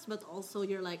flirtiness, but also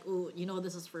you're like, oh,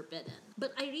 this is forbidden.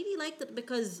 But I really liked it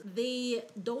because they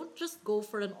don't just go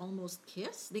for an almost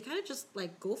kiss. They kind of just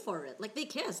go for it. Like they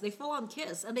kiss, they full on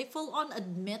kiss, and they full on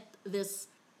admit this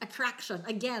attraction.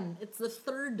 Again, it's the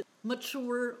third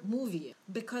mature movie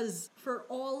because for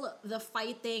all the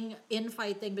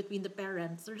infighting between the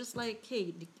parents, they're just like,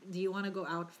 hey, do you want to go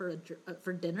out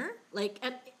for dinner?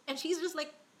 And she's just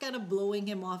kind of blowing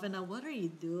him off and what are you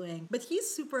doing? But he's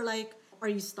super are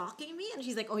you stalking me? And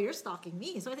she's like, oh, you're stalking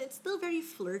me. So it's still very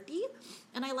flirty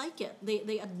and I like it.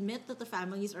 They admit that the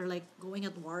families are going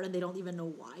at war and they don't even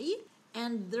know why.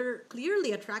 And they're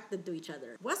clearly attracted to each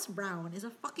other. Wes Brown is a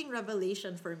fucking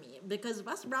revelation for me because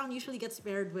Wes Brown usually gets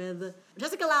paired with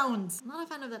Jessica Lowndes. I'm not a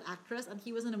fan of that actress, and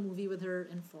he was in a movie with her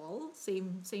in Fall,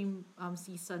 same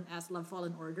season as Love, Fall,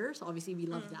 and Order. So obviously we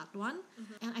love that one.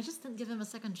 Mm-hmm. And I just didn't give him a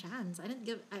second chance. I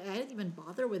didn't even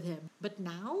bother with him. But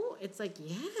now it's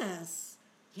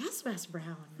yes, Wes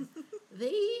Brown.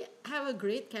 They have a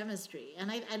great chemistry,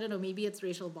 and I don't know, maybe it's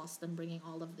Rachel Boston bringing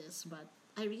all of this, but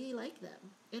I really like them.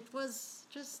 It was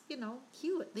just,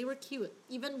 cute. They were cute.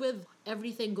 Even with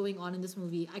everything going on in this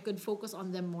movie, I could focus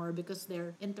on them more because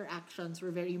their interactions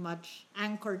were very much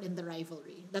anchored in the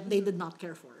rivalry that they did not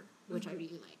care for, which I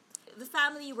really liked. The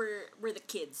family were the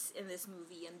kids in this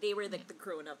movie, and they were the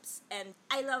grown-ups. And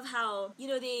I love how,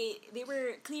 they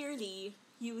were clearly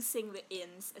using the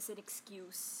ins as an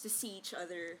excuse to see each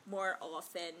other more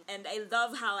often. And I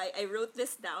love how I wrote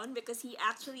this down because he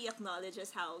actually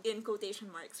acknowledges how, in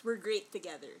quotation marks, we're great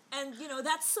together. And,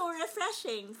 that's so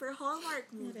refreshing for a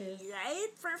Hallmark movie, right?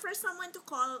 For someone to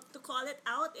call it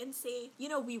out and say,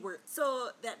 we were. So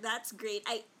that's great.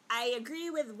 I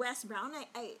agree with Wes Brown.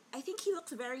 I think he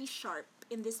looks very sharp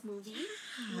in this movie.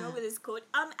 You know, with his coat.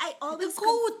 I always The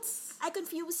coats! I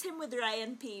confuse him with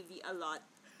Ryan Pavey a lot.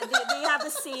 They have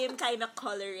the same kind of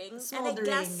coloring. And I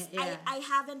guess yeah. I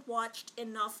haven't watched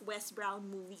enough Wes Brown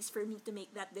movies for me to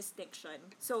make that distinction.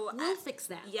 So We'll fix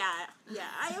that. Yeah.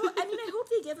 I mean, I hope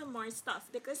they give him more stuff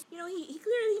because, you know, he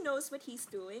clearly knows what he's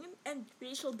doing. And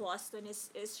Rachel Boston is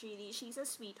really, she's a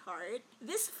sweetheart.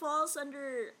 This falls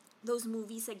under those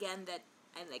movies again that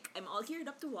I'm all geared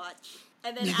up to watch.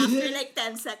 And then after like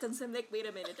 10 seconds, I'm like, wait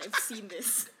a minute, I've seen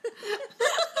this.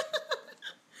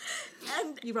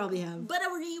 And You probably have. but a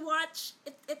rewatch,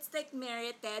 it's like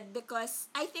merited because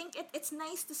I think it's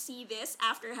nice to see this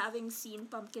after having seen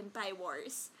Pumpkin Pie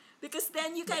Wars. Because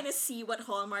then you kind of see what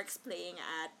Hallmark's playing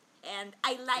at. And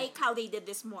I like how they did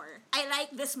this more. I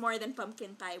like this more than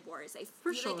Pumpkin Pie Wars. I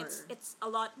feel like sure. it's a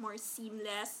lot more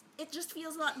seamless. It just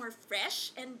feels a lot more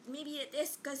fresh. And maybe it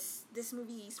is because this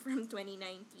movie is from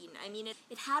 2019. I mean,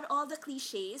 it had all the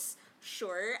cliches.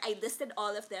 Sure, I listed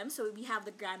all of them. So we have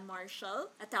the Grand Marshal,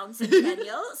 a town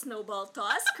centennial, snowball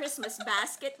toss, Christmas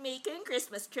basket making,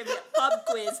 Christmas trivia, pub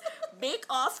quiz, bake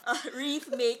off,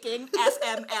 wreath making,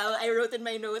 SML. I wrote in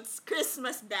my notes,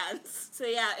 Christmas dance. So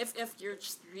yeah, if you're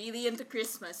just really into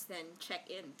Christmas, then check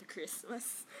into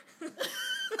Christmas.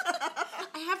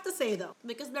 I have to say though,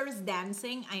 because there is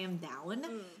dancing, I am down.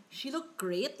 She looked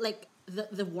great. Like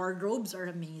the wardrobes are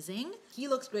amazing. He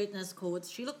looks great in his coats.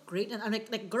 She looked great, and I'm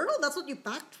like, girl, that's what you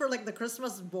packed for like the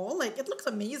Christmas ball. Like it looks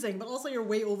amazing, but also you're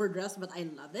way overdressed. But I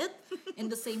love it. In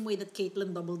the same way that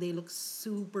Caitlin Doubleday looks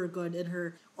super good in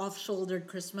her off-shouldered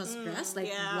Christmas dress. Like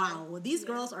wow, these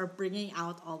girls are bringing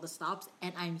out all the stops,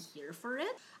 and I'm here for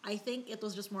it. I think it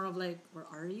was just more of like, where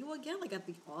are you again? Like at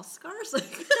the Oscars.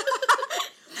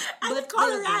 I'm in But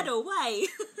Colorado, why?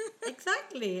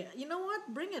 Exactly. You know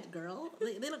what? Bring it, girl.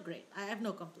 They look great. I have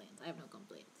no complaints.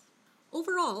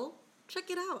 Overall, check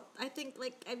it out. I think,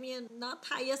 not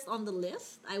highest on the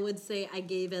list. I would say I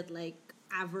gave it,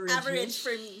 average. Average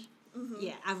for me.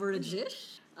 Yeah,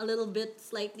 average-ish. A little bit,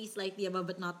 slightly above,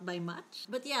 but not by much.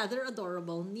 But yeah, they're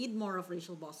adorable. Need more of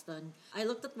Rachel Boston. I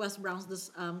looked at Wes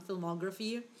Brown's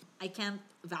filmography. I can't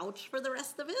vouch for the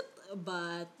rest of it,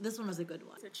 but this one was a good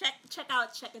one. So check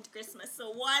into Christmas.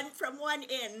 So from one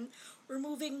inn, we're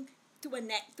moving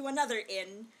to another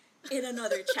inn in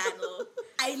another channel.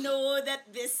 I know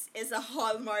that this is a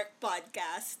Hallmark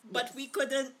podcast, but we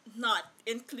couldn't not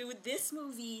include this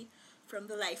movie from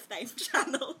the Lifetime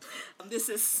channel. This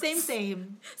is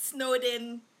Same.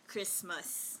 Snowed-In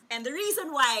Christmas. And the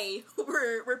reason why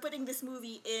we're putting this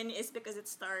movie in is because it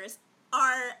stars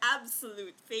our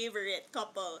absolute favorite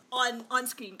couple,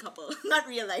 on-screen couple, not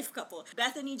real-life couple,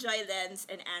 Bethany Joy Lenz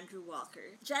and Andrew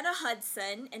Walker. Jenna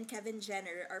Hudson and Kevin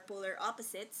Jenner are polar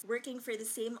opposites, working for the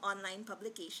same online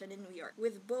publication in New York.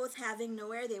 With both having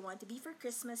nowhere they want to be for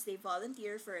Christmas, they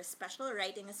volunteer for a special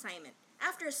writing assignment.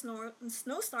 After a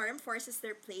snowstorm forces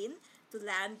their plane to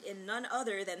land in none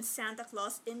other than Santa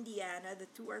Claus, Indiana, the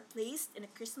two are placed in a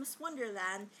Christmas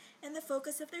wonderland, and the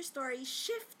focus of their story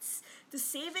shifts to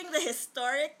saving the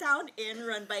historic town inn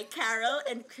run by Carol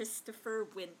and Christopher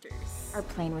Winters. Our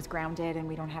plane was grounded and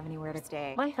we don't have anywhere to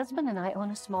stay. My husband and I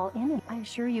own a small inn, and I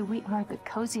assure you we are the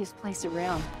coziest place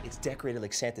around. It's decorated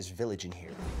like Santa's village in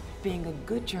here. Being a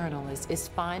good journalist is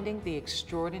finding the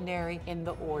extraordinary in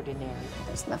the ordinary.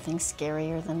 There's nothing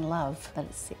scarier than love, but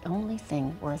it's the only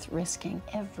thing worth risking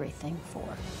everything for.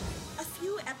 A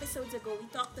few episodes ago, we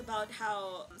talked about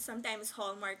how sometimes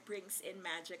Hallmark brings in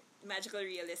magical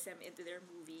realism into their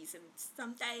movies, and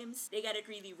sometimes they get it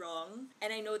really wrong.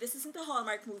 And I know this isn't a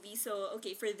Hallmark movie, so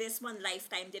okay, for this one,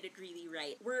 Lifetime did it really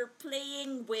right. We're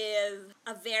playing with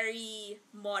a very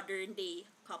modern day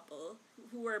couple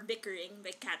who are bickering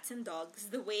like cats and dogs,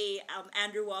 the way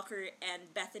Andrew Walker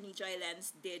and Bethany Joy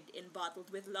Lenz did in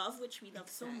Bottled with Love, which we love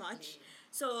so much.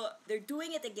 So they're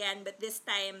doing it again, but this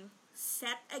time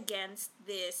set against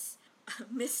this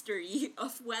mystery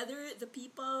of whether the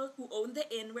people who own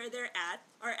the inn where they're at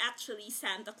are actually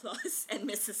Santa Claus and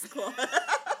Mrs. Claus.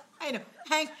 I know.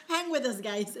 Hang with us,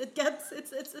 guys.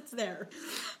 It's there.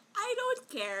 I don't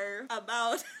care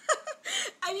about...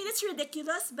 I mean, it's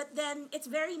ridiculous, but then it's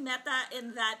very meta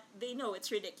in that they know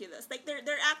it's ridiculous. Like, they're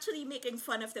actually making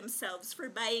fun of themselves for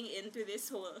buying into this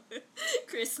whole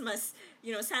Christmas,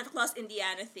 Santa Claus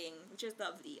Indiana thing, which is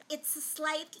lovely.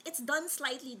 It's done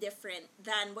slightly different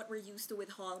than what we're used to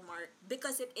with Hallmark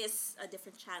because it is a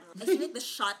different channel. I feel like the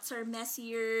shots are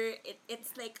messier.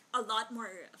 It's like a lot more...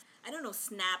 I don't know,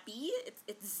 snappy.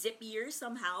 It's zippier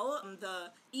somehow.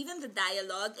 Even the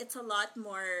dialogue, it's a lot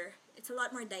more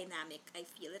dynamic, I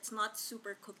feel. It's not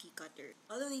super cookie cutter.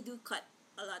 Although they do cut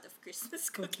a lot of Christmas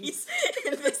cookies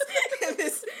in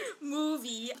this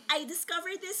movie. I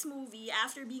discovered this movie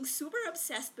after being super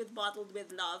obsessed with Bottled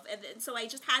with Love, and then so I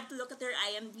just had to look at their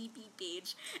IMDb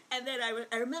page, and then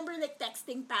I remember like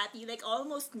texting Patty like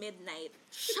almost midnight,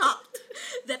 shocked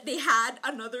that they had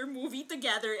another movie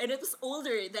together, and it was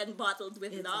older than Bottled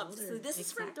with Love. Older. So this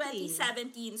is from Exactly.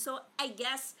 2017. So I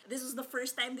guess this was the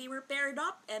first time they were paired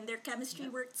up, and their chemistry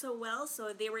worked so well,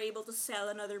 so they were able to sell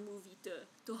another movie to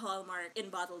Hallmark in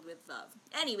Bottled with Love.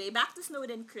 Anyway, back to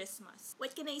Snowden Christmas.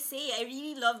 What can I say? I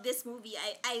really love this movie.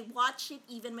 I watch it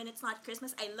even when it's not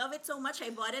Christmas. I love it so much I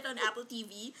bought it on Apple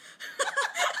TV.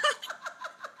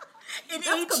 In That's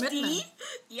HD. commitment.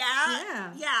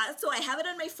 Yeah. So I have it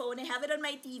on my phone, I have it on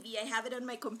my TV, I have it on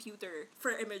my computer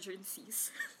for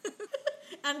emergencies.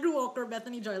 Andrew Walker,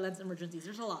 Bethany Joy Lenz emergencies.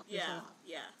 There's a lot. There's a Yeah. lot.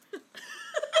 Yeah.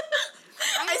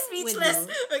 I'm I'm with speechless.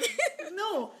 you. Okay.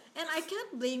 No, and I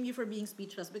can't blame you for being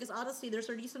speechless because honestly, there's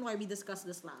a reason why we discussed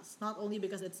this last. Not only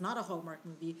because it's not a Hallmark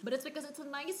movie, but it's because it's a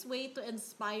nice way to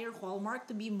inspire Hallmark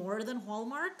to be more than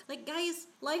Hallmark. Like, guys,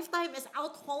 Lifetime is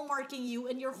out Hallmarking you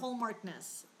in your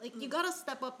Hallmarkness. Like, you gotta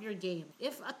step up your game.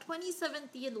 If a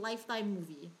 2017 Lifetime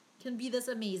movie can be this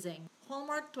amazing,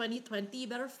 Hallmark 2020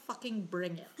 better fucking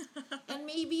bring it. And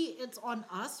maybe it's on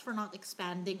us for not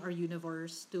expanding our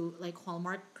universe to like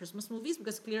Hallmark Christmas movies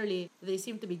because clearly they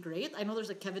seem to be great. I know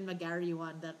there's a Kevin McGarry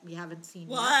one that we haven't seen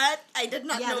yet. What? I did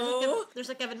not know. There's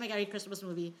a Kevin McGarry Christmas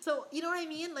movie. So, you know what I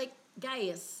mean? Like,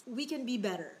 guys, we can be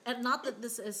better. And not that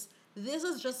this is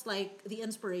just like the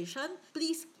inspiration.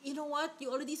 Please, you know what?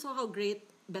 You already saw how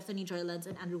great Bethany Joy Lenz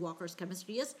and Andrew Walker's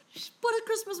chemistry is. Just put a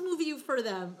Christmas movie for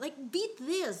them. Like, beat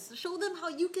this. Show them how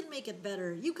you can make it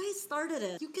better. You guys started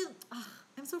it. You can...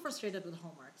 I'm so frustrated with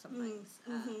Hallmark sometimes.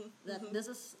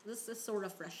 This is so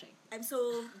refreshing. I'm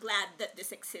so glad that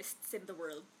this exists in the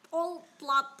world. All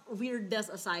plot weirdness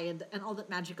aside and all that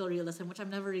magical realism, which I'm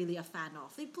never really a fan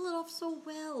of, they pull it off so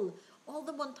well. All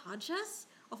the montages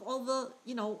of all the,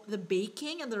 the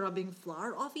baking and the rubbing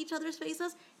flour off each other's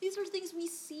faces, these are things we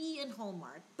see in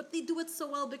Hallmark. But they do it so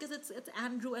well because it's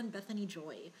Andrew and Bethany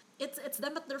Joy. It's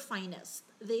them at their finest.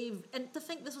 And to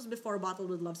think this was before Bottled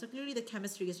with Love, so clearly the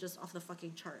chemistry is just off the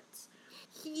fucking charts.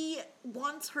 He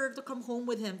wants her to come home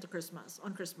with him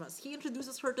on Christmas. He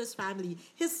introduces her to his family.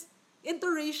 His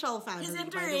interracial family. His by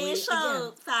the way.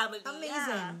 interracial Again, family.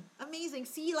 amazing. Amazing.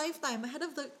 See, Lifetime ahead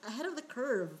of the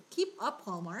curve. Keep up,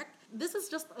 Hallmark. This is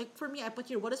just like, for me, I put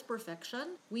here, what is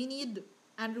perfection? We need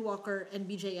Andrew Walker and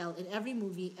BJL in every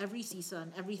movie, every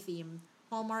season, every theme.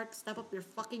 Hallmark, step up your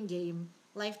fucking game.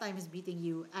 Lifetime is beating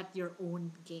you at your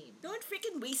own game. Don't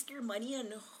freaking waste your money on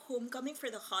Homecoming for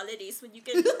the holidays when you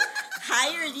can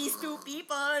hire these two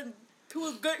people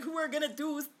who are gonna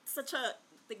do such a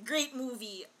great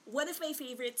movie. One of my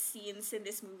favorite scenes in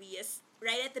this movie is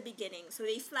right at the beginning. So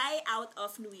they fly out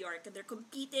of New York and they're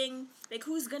competing, like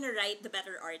who's gonna write the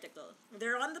better article.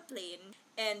 They're on the plane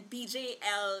and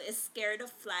BJL is scared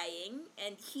of flying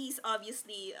and he's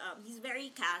obviously, he's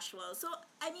very casual. So,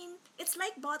 I mean, it's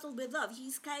like Bottled with Love.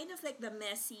 He's kind of like the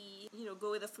messy,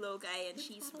 go with the flow guy and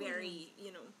she's very,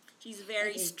 she's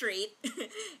very straight.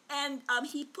 And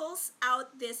he pulls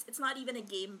out this, it's not even a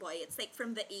Game Boy. It's like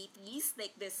from the 80s,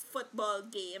 like this football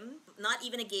game. Not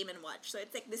even a Game & Watch. So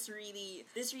it's like this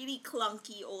really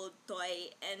clunky old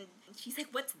toy. And she's like,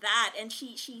 what's that? And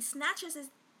she snatches it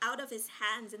out of his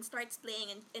hands and starts playing.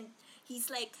 And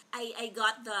he's like, I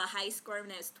got the high score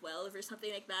when I was 12 or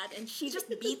something like that. And she just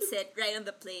beats it right on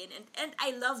the plane. And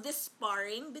I love this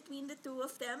sparring between the two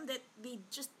of them that they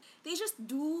just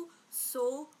do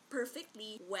so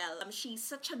perfectly well. She's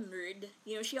such a nerd.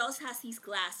 She also has these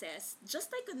glasses, just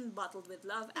like in Bottled with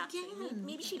Love. Actually,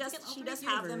 maybe she does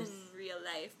have them in real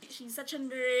life. She's such a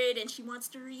nerd, and she wants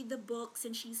to read the books,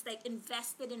 and she's like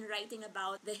invested in writing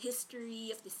about the history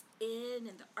of this inn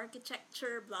and the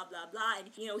architecture, blah blah blah. And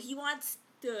he wants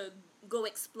to go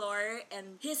explore,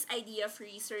 and his idea for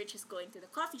research is going to the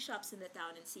coffee shops in the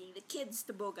town and seeing the kids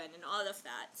toboggan and all of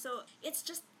that. So it's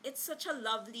such a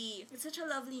lovely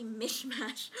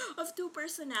mishmash of two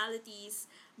personalities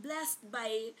blessed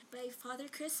by Father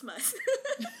Christmas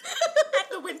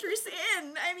at the Winter's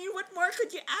Inn. I mean, what more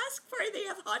could you ask for? They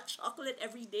have hot chocolate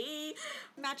every day.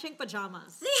 Matching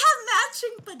pajamas. They have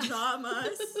matching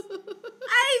pajamas.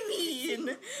 I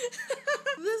mean...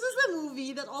 This is a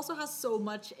movie that also has so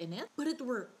much in it, but it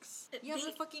works. You have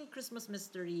the fucking Christmas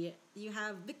mystery.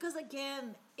 Because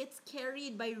again, it's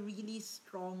carried by really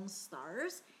strong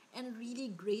stars. and really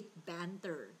great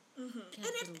banter.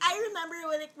 And I remember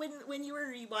when you were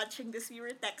rewatching this, we were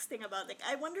texting about like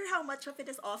I wonder how much of it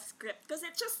is off script because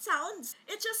it just sounds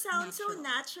so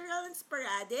natural and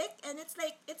sporadic, and it's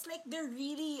like they're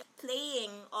really playing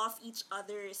off each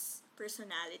other's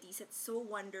personalities. It's so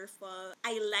wonderful.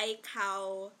 I like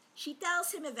how she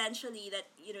tells him eventually that,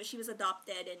 you know, she was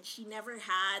adopted and she never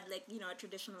had, like, you know, a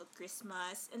traditional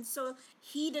Christmas. And so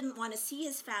he didn't want to see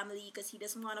his family because he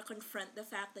doesn't want to confront the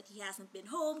fact that he hasn't been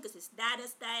home because his dad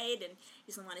has died, and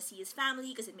he doesn't want to see his family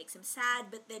because it makes him sad.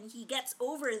 But then he gets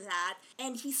over that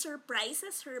and he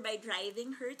surprises her by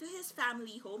driving her to his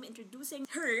family home, introducing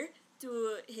her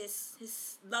to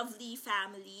his lovely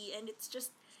family, and it's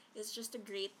just a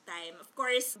great time. Of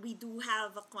course, we do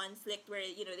have a conflict where,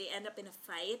 you know, they end up in a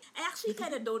fight. I actually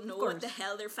kind of don't know what the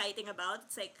hell they're fighting about.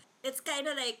 It's kind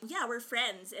of like, yeah, we're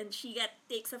friends, and she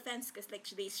takes offense because, like,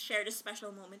 they shared a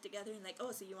special moment together, and like,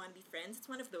 oh, so you want to be friends? It's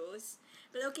one of those.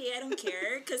 But okay, I don't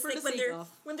care because like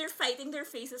when they're fighting, their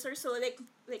faces are so like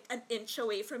an inch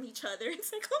away from each other.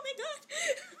 It's like, oh my god.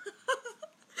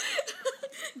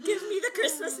 Give me the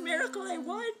Christmas miracle I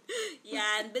want.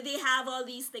 Yeah, but they have all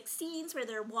these like scenes where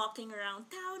they're walking around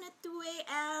town at 2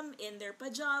 a.m. in their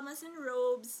pajamas and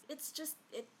robes. It's just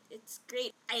it's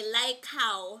great. I like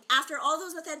how after all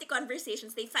those authentic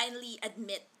conversations, they finally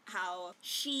admit how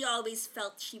she always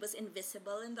felt she was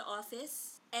invisible in the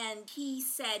office. And he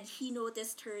said he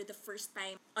noticed her the first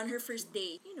time on her first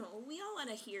day. You know, we all want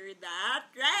to hear that,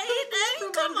 right? I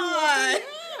mean, come on.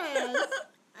 Yes.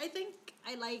 I think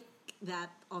I like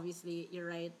that. Obviously, you're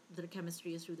right. Their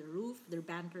chemistry is through the roof. Their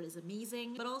banter is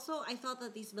amazing. But also, I thought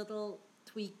that these little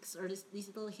tweaks or these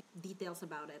little details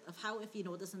about it, of how, if you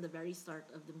notice in the very start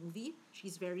of the movie,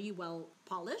 she's very well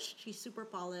polished. She's super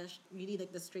polished, really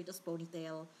like the straightest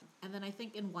ponytail. And then I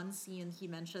think in one scene he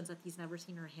mentions that he's never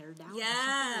seen her hair down.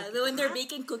 Yeah, like when they're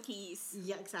baking cookies.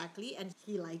 Yeah, exactly. And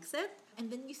he likes it.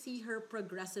 And then you see her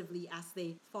progressively as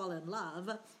they fall in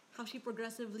love, how she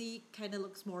progressively kind of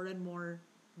looks more and more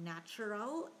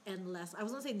natural and less, I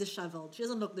was gonna say disheveled. She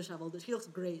doesn't look disheveled. She looks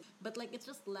great. But like it's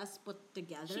just less put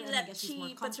together. I guess she's more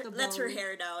comfortable. Lets her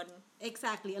hair down.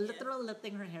 Exactly. A literal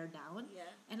letting her hair down. Yeah.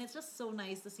 And it's just so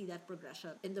nice to see that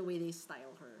progression in the way they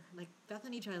style her. Like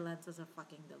Bethany Joy Lenz is a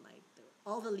fucking delight too.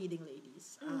 All the leading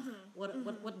ladies.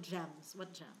 What gems.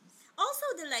 What gems. Also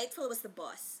delightful was the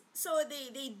boss. So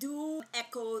they do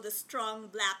echo the strong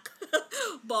black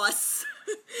boss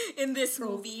in this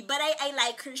movie. But I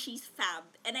like her. She's fab.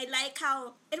 And I like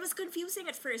how it was confusing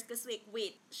at first because like,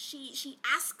 wait, she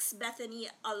asks Bethany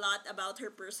a lot about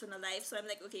her personal life. So I'm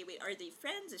like, okay, wait, are they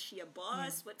friends? Is she a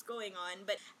boss? What's going on?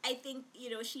 But I think, you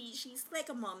know, she's like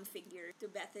a mom figure to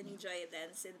Bethany Joy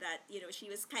Lenz in that, you know, she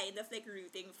was kind of like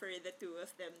rooting for the two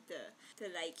of them to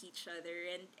like each other.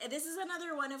 And this is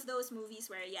another one of those movies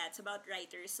where, yeah, it's about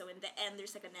writers. So in the end,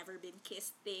 there's like a never been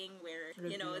kissed thing where,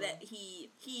 you know, that he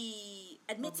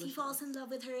admits he falls in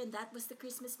love with her, and that was the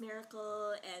Christmas miracle.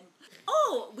 And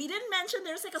we didn't mention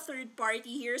there's like a third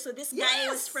party here. So this guy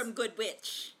was from Good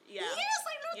Witch. Yeah. Yes,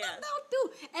 I wrote that down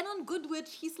too. And on Good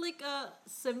Witch, he's like a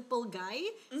simple guy.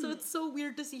 So it's so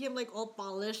weird to see him like all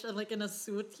polished and like in a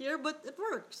suit here, but it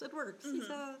works. It works. It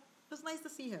was nice to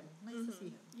see him.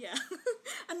 Yeah.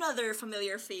 Another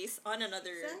familiar face on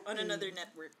another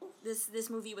network. This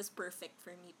movie was perfect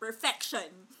for me.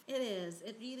 Perfection. It is.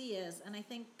 It really is. And I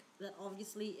think that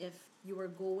obviously if you were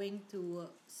going to,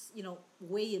 you know,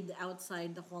 wade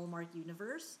outside the Hallmark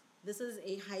universe, this is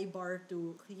a high bar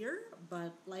to clear,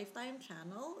 but Lifetime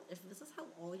Channel, if this is how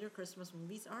all your Christmas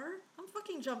movies are, I'm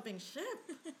fucking jumping ship.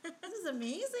 This is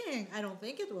amazing. I don't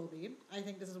think it will be. I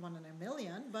think this is 1 in a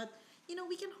million, but you know,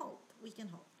 we can hope.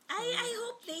 I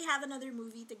hope they have another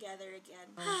movie together again.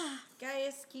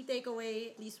 Guys, key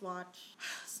takeaway, please watch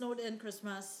Snowed In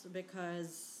Christmas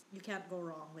because you can't go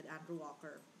wrong with Andrew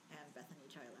Walker and Bethany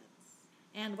Joy Lenz.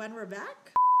 And when we're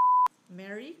back,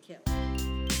 Marry, Kill.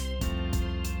 And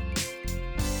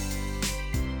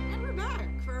we're back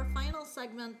for our final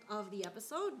segment of the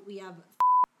episode. We have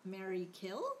Marry,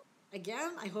 Kill.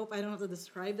 Again, I hope I don't have to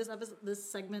describe this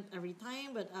segment every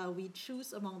time, but we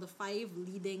choose among the 5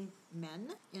 leading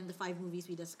men in the 5 movies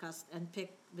we discussed and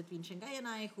pick between Shingai and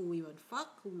I who we would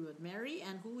fuck, who we would marry,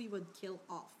 and who we would kill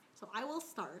off. So I will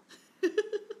start.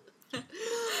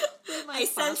 I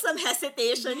sense some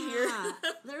hesitation here.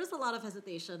 There is a lot of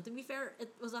hesitation. To be fair,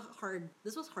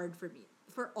 this was hard for me,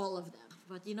 for all of them.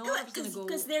 But you know what, I'm just gonna go...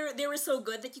 Because they were so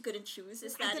good that you couldn't choose,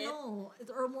 is that it? I don't know.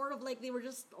 Or more of like, they were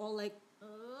just all like,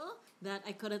 that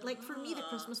I couldn't... Like, for me, the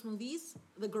Christmas movies,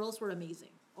 the girls were amazing.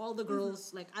 All the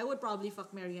girls, like, I would probably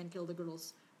fuck, marry, and kill the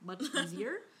girls much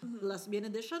easier. Lesbian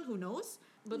edition, who knows?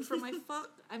 But for my fuck,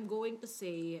 I'm going to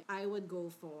say I would go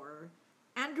for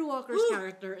Andrew Walker's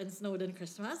character in Snowden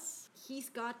Christmas. He's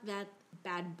got that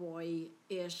bad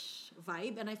boy-ish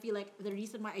vibe, and I feel like the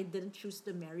reason why I didn't choose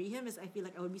to marry him is I feel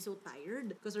like I would be so tired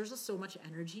because there's just so much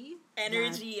energy.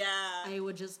 Yeah. I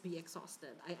would just be exhausted.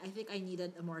 I think I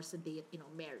needed a more sedate,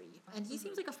 Mary. And he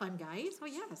seems like a fun guy, so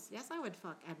yes, I would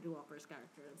fuck Andrew Walker's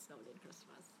character in Snowden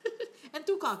Christmas. And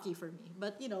too cocky for me,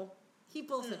 but he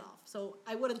pulls it off, so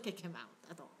I wouldn't kick him out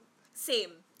at all.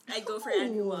 Same. I'd go for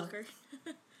Andrew Walker.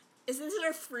 Is this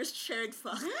our first shared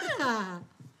fuck? Yeah.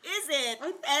 Is it?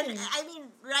 And I mean,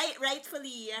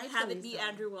 rightfully have it be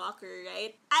Andrew Walker,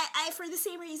 right? I for the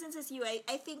same reasons as you,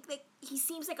 I think like he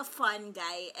seems like a fun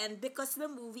guy, and because the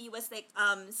movie was like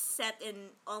set in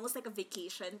almost like a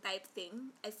vacation type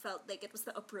thing, I felt like it was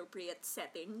the appropriate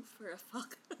setting for a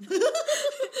fuck.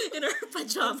 In our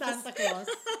pajamas. Santa Claus.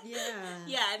 Yeah.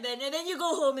 Yeah, and then you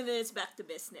go home and then it's back to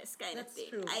business kind of thing.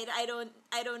 True. I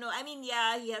don't know. I mean,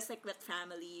 yeah, he has like that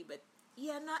family, but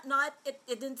yeah, not it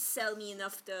didn't sell me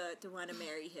enough to want to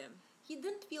marry him. He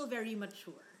didn't feel very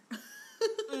mature.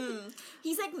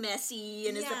 He's like messy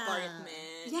in his apartment.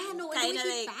 Yeah, no, kind of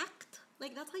like packed.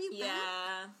 Like that's how you pack. Yeah.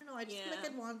 I don't know. I just feel like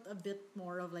I'd want a bit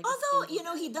more of like.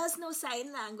 Although he does know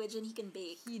sign language and he can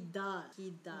bake. He does.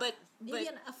 But maybe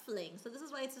a fling. So this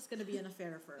is why it's just gonna be an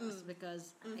affair for us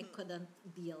because I couldn't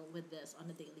deal with this on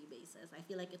a daily basis. I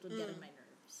feel like it would get in my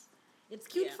nerves. It's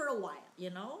cute for a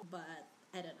while, but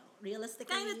I don't know.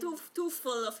 Realistically, kind of too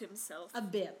full of himself. A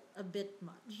bit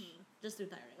much. Just too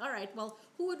tiring. All right. Well,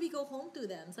 who would we go home to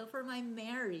then? So for my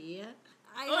Mary,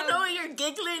 no, you're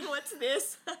giggling. What's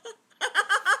this?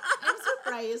 I'm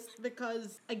surprised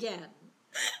because again,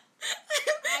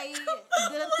 I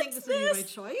didn't think this would be my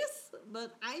choice,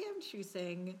 but I am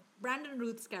choosing Brandon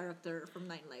Routh's character from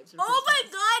Nine Lives of Christmas. Oh my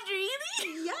God!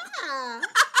 Really? Yeah.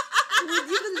 Would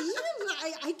you believe?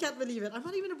 I can't believe it. I'm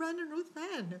not even a Brandon Routh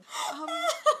fan.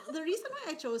 The reason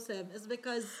why I chose him is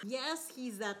because, yes,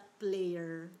 he's that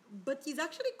player, but he's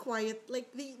actually quiet.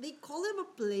 Like, they call him a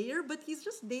player, but he's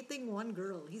just dating one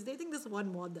girl. He's dating this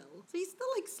one model. So he's still,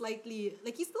 like, slightly...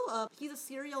 Like, he's a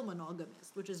serial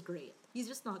monogamist, which is great. He's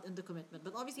just not into commitment.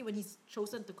 But obviously, when he's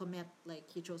chosen to commit, like,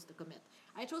 he chose to commit.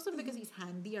 I chose him because he's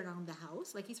handy around the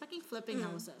house. Like, he's fucking flipping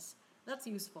houses. That's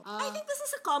useful. I think this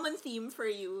is a common theme for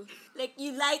you. Like,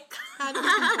 you like... handy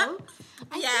people.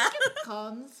 I think it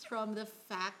comes from the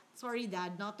fact... Sorry,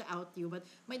 Dad, not to out you, but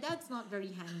my dad's not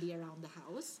very handy around the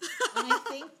house. And I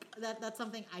think that's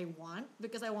something I want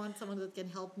because I want someone that can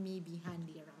help me be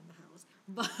handy around the house.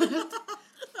 But,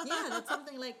 yeah, that's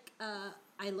something like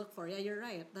I look for. Yeah, you're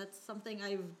right. That's something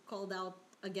I've called out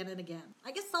again and again.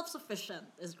 I guess self-sufficient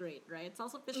is great, right?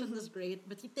 Self-sufficient is great,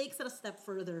 but he takes it a step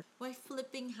further by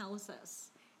flipping houses.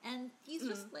 And he's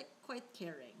just like quite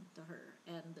caring to her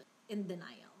and in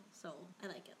denial. So I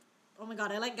like it. Oh my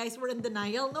God, I like guys who are in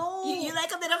denial. No! You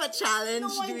like a bit of a challenge,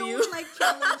 no, do you? I don't like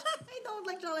challenge. I don't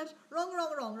like challenge.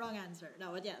 Wrong answer.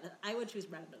 No, but yeah, I would choose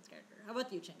Brandon's character. How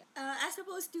about you, Chinga? As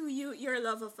opposed to your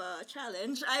love of a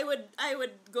challenge, I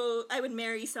would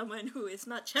marry someone who is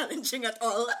not challenging at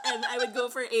all, and I would go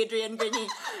for Adrian Grenier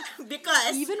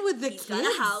because even with the he's kids,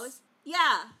 got a house.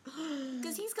 Yeah,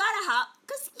 because he's got a house.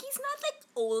 Because he's not like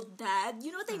old dad.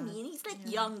 You know what I mean? He's like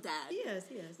young dad. He is.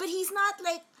 But he's not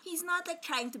like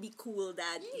trying to be cool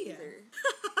dad either.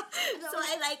 So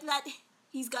I like that.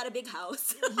 He's got a big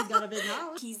house. He's got a big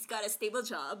house. He's got a stable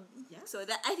job. Yeah. So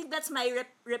that I think that's my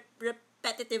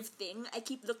repetitive thing. I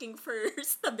keep looking for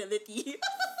stability.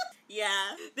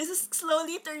 Yeah. This is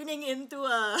slowly turning into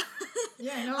a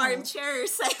armchair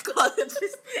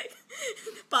psychologist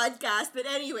podcast. But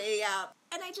anyway, yeah.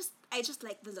 And I just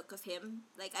like the look of him.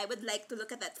 Like, I would like to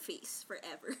look at that face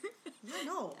forever. Yeah,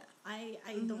 no. I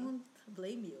don't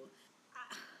blame you.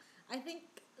 I think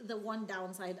the one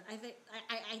downside,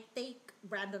 I take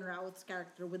Brandon Routh's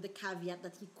character with the caveat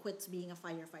that he quits being a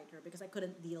firefighter because I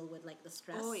couldn't deal with like the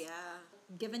stress. Oh yeah.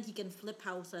 Given he can flip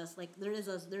houses, like there's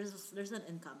an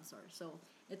income source, so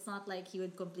it's not like he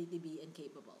would completely be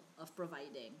incapable of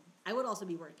providing. I would also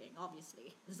be working,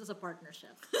 obviously. This is a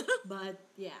partnership, but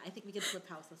yeah, I think we can flip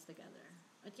houses together.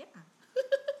 But yeah.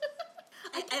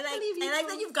 I like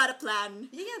that you've got a plan.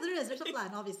 Yeah, there's a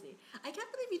plan, obviously. I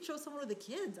can't believe you chose someone with the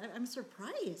kids. I'm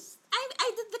surprised.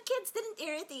 I did. The kids didn't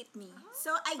irritate me,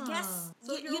 so I guess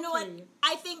so you know what?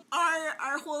 I think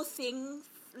our whole thing,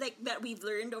 like, that we've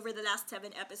learned over the last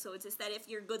 7 episodes is that if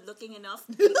you're good looking enough,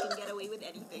 you can get away with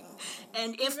anything.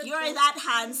 And if you're that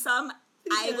handsome,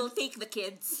 I will take the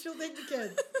kids. She'll take the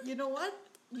kids. You know what?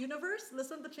 Universe,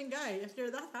 listen to Chingai. If you're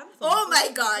that handsome. Oh my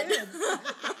God.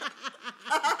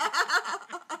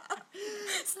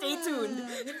 Stay tuned.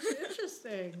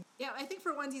 Interesting. Yeah, I think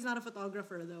for once he's not a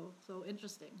photographer though, so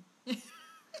interesting.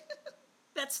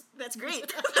 That's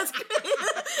great. That's great.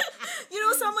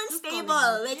 Someone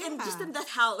stable, just in that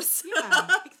house. Yeah,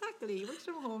 exactly. He works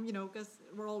from home, because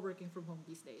we're all working from home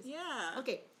these days. Yeah.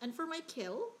 Okay, and for my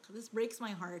kill, this breaks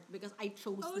my heart because I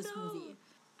chose this movie.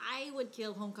 I would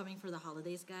kill Homecoming for the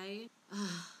Holidays guy.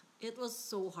 It was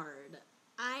so hard.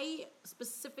 I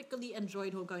specifically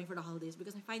enjoyed Homecoming for the Holidays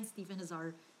because I find Stephen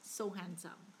Hazard so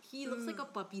handsome. He looks like a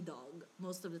puppy dog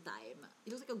most of the time.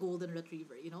 He looks like a golden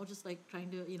retriever, just like trying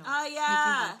to, make you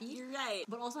happy. You're right.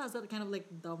 But also has that kind of like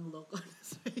dumb look on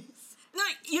his face. No,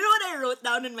 you know what I wrote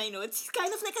down in my notes? He's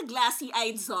kind of like a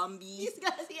glassy-eyed zombie. He's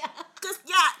glassy, yeah. Because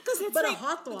it's but like, a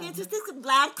hot one. It's just this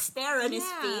blank stare on his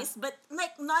face, but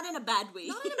like not in a bad way.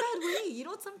 Not in a bad way.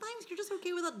 Sometimes you're just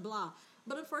okay with that blah.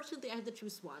 But unfortunately, I had to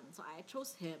choose one. So I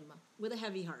chose him with a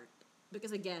heavy heart.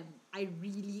 Because again, I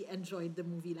really enjoyed the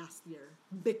movie last year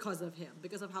because of him,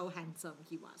 because of how handsome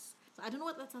he was. So I don't know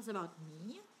what that says about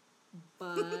me,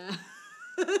 but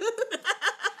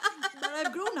but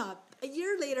I've grown up. A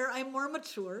year later, I'm more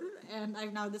mature, and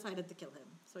I've now decided to kill him.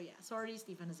 So yeah, sorry,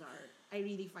 Stephen Hazard. I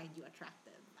really find you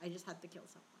attractive. I just had to kill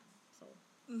someone. So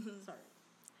sorry.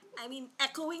 I mean,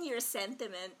 echoing your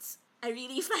sentiments, I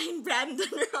really find Brandon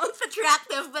Routh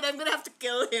attractive, but I'm gonna have to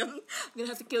kill him. I'm gonna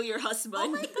have to kill your husband. Oh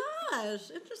my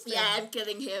gosh, interesting. Yeah, I'm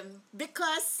killing him.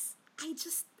 Because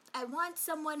I want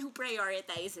someone who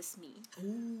prioritizes me.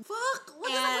 Ooh. Fuck! What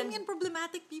does that mean,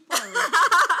 problematic people?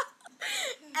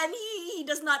 And he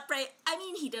does not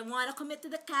he didn't want to commit to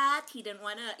the cat. He didn't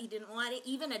want to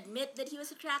even admit that he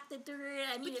was attracted to her.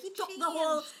 I mean, it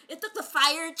took the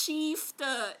fire chief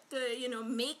to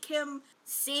make him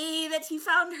say that he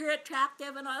found her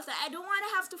attractive and all of that. I don't want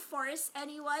to have to force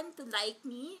anyone to like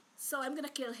me, so I'm gonna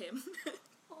kill him.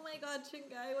 Oh my god,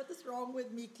 Chingai, what is wrong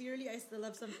with me? Clearly, I still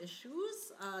have some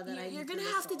issues You're gonna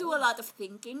have to do a lot of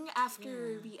thinking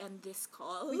after we end this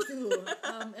call. We do.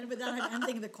 And with that, I'm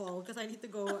ending the call because I need to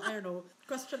go,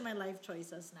 question my life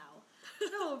choices now.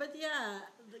 No, but yeah,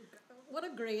 what a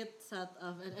great set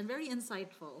of, and very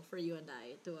insightful for you and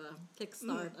I to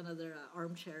kickstart another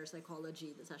armchair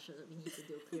psychology session that we need to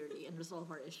do clearly and resolve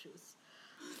our issues.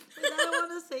 With that, I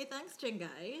want to say thanks,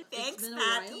 Chingai. Thanks, it's been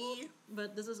Patty. a while,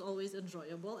 but this is always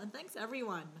enjoyable. And thanks,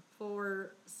 everyone,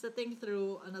 for sitting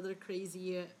through another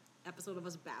crazy episode of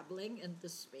us babbling into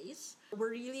space.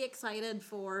 We're really excited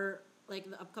for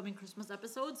the upcoming Christmas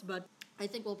episodes, but I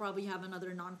think we'll probably have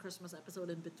another non-Christmas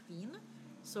episode in between.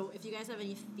 So if you guys have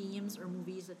any themes or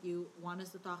movies that you want us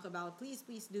to talk about, please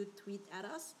do tweet at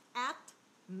us at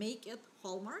Make It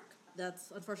Hallmark.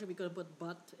 That's, unfortunately, we couldn't put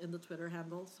but in the Twitter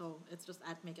handle, so it's just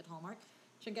at Make It Hallmark.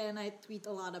 Chingai and I tweet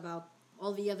a lot about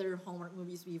all the other Hallmark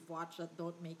movies we've watched that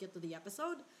don't make it to the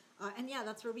episode. And yeah,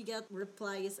 that's where we get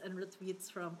replies and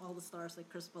retweets from all the stars like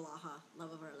Chris Palaha,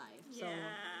 love of our life. Yeah,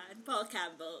 and Paul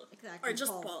Campbell. Exactly. Or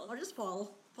just Paul. Or just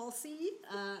Paul. Paul C.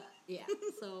 Yeah,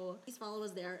 so please follow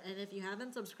us there. And if you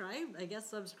haven't subscribed, I guess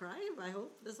subscribe. I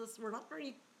hope we're not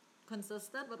very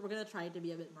consistent, but we're going to try to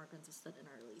be a bit more consistent in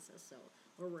our releases. So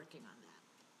we're working on that.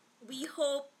 We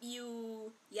hope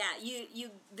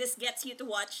this gets you to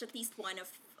watch at least one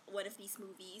of these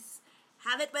movies.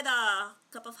 Have it with a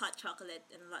cup of hot chocolate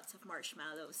and lots of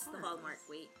marshmallows, the Hallmark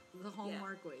way. The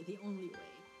Hallmark way, the only way.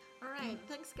 All right,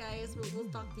 thanks guys. We'll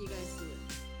talk to you guys soon.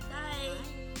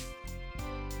 Bye.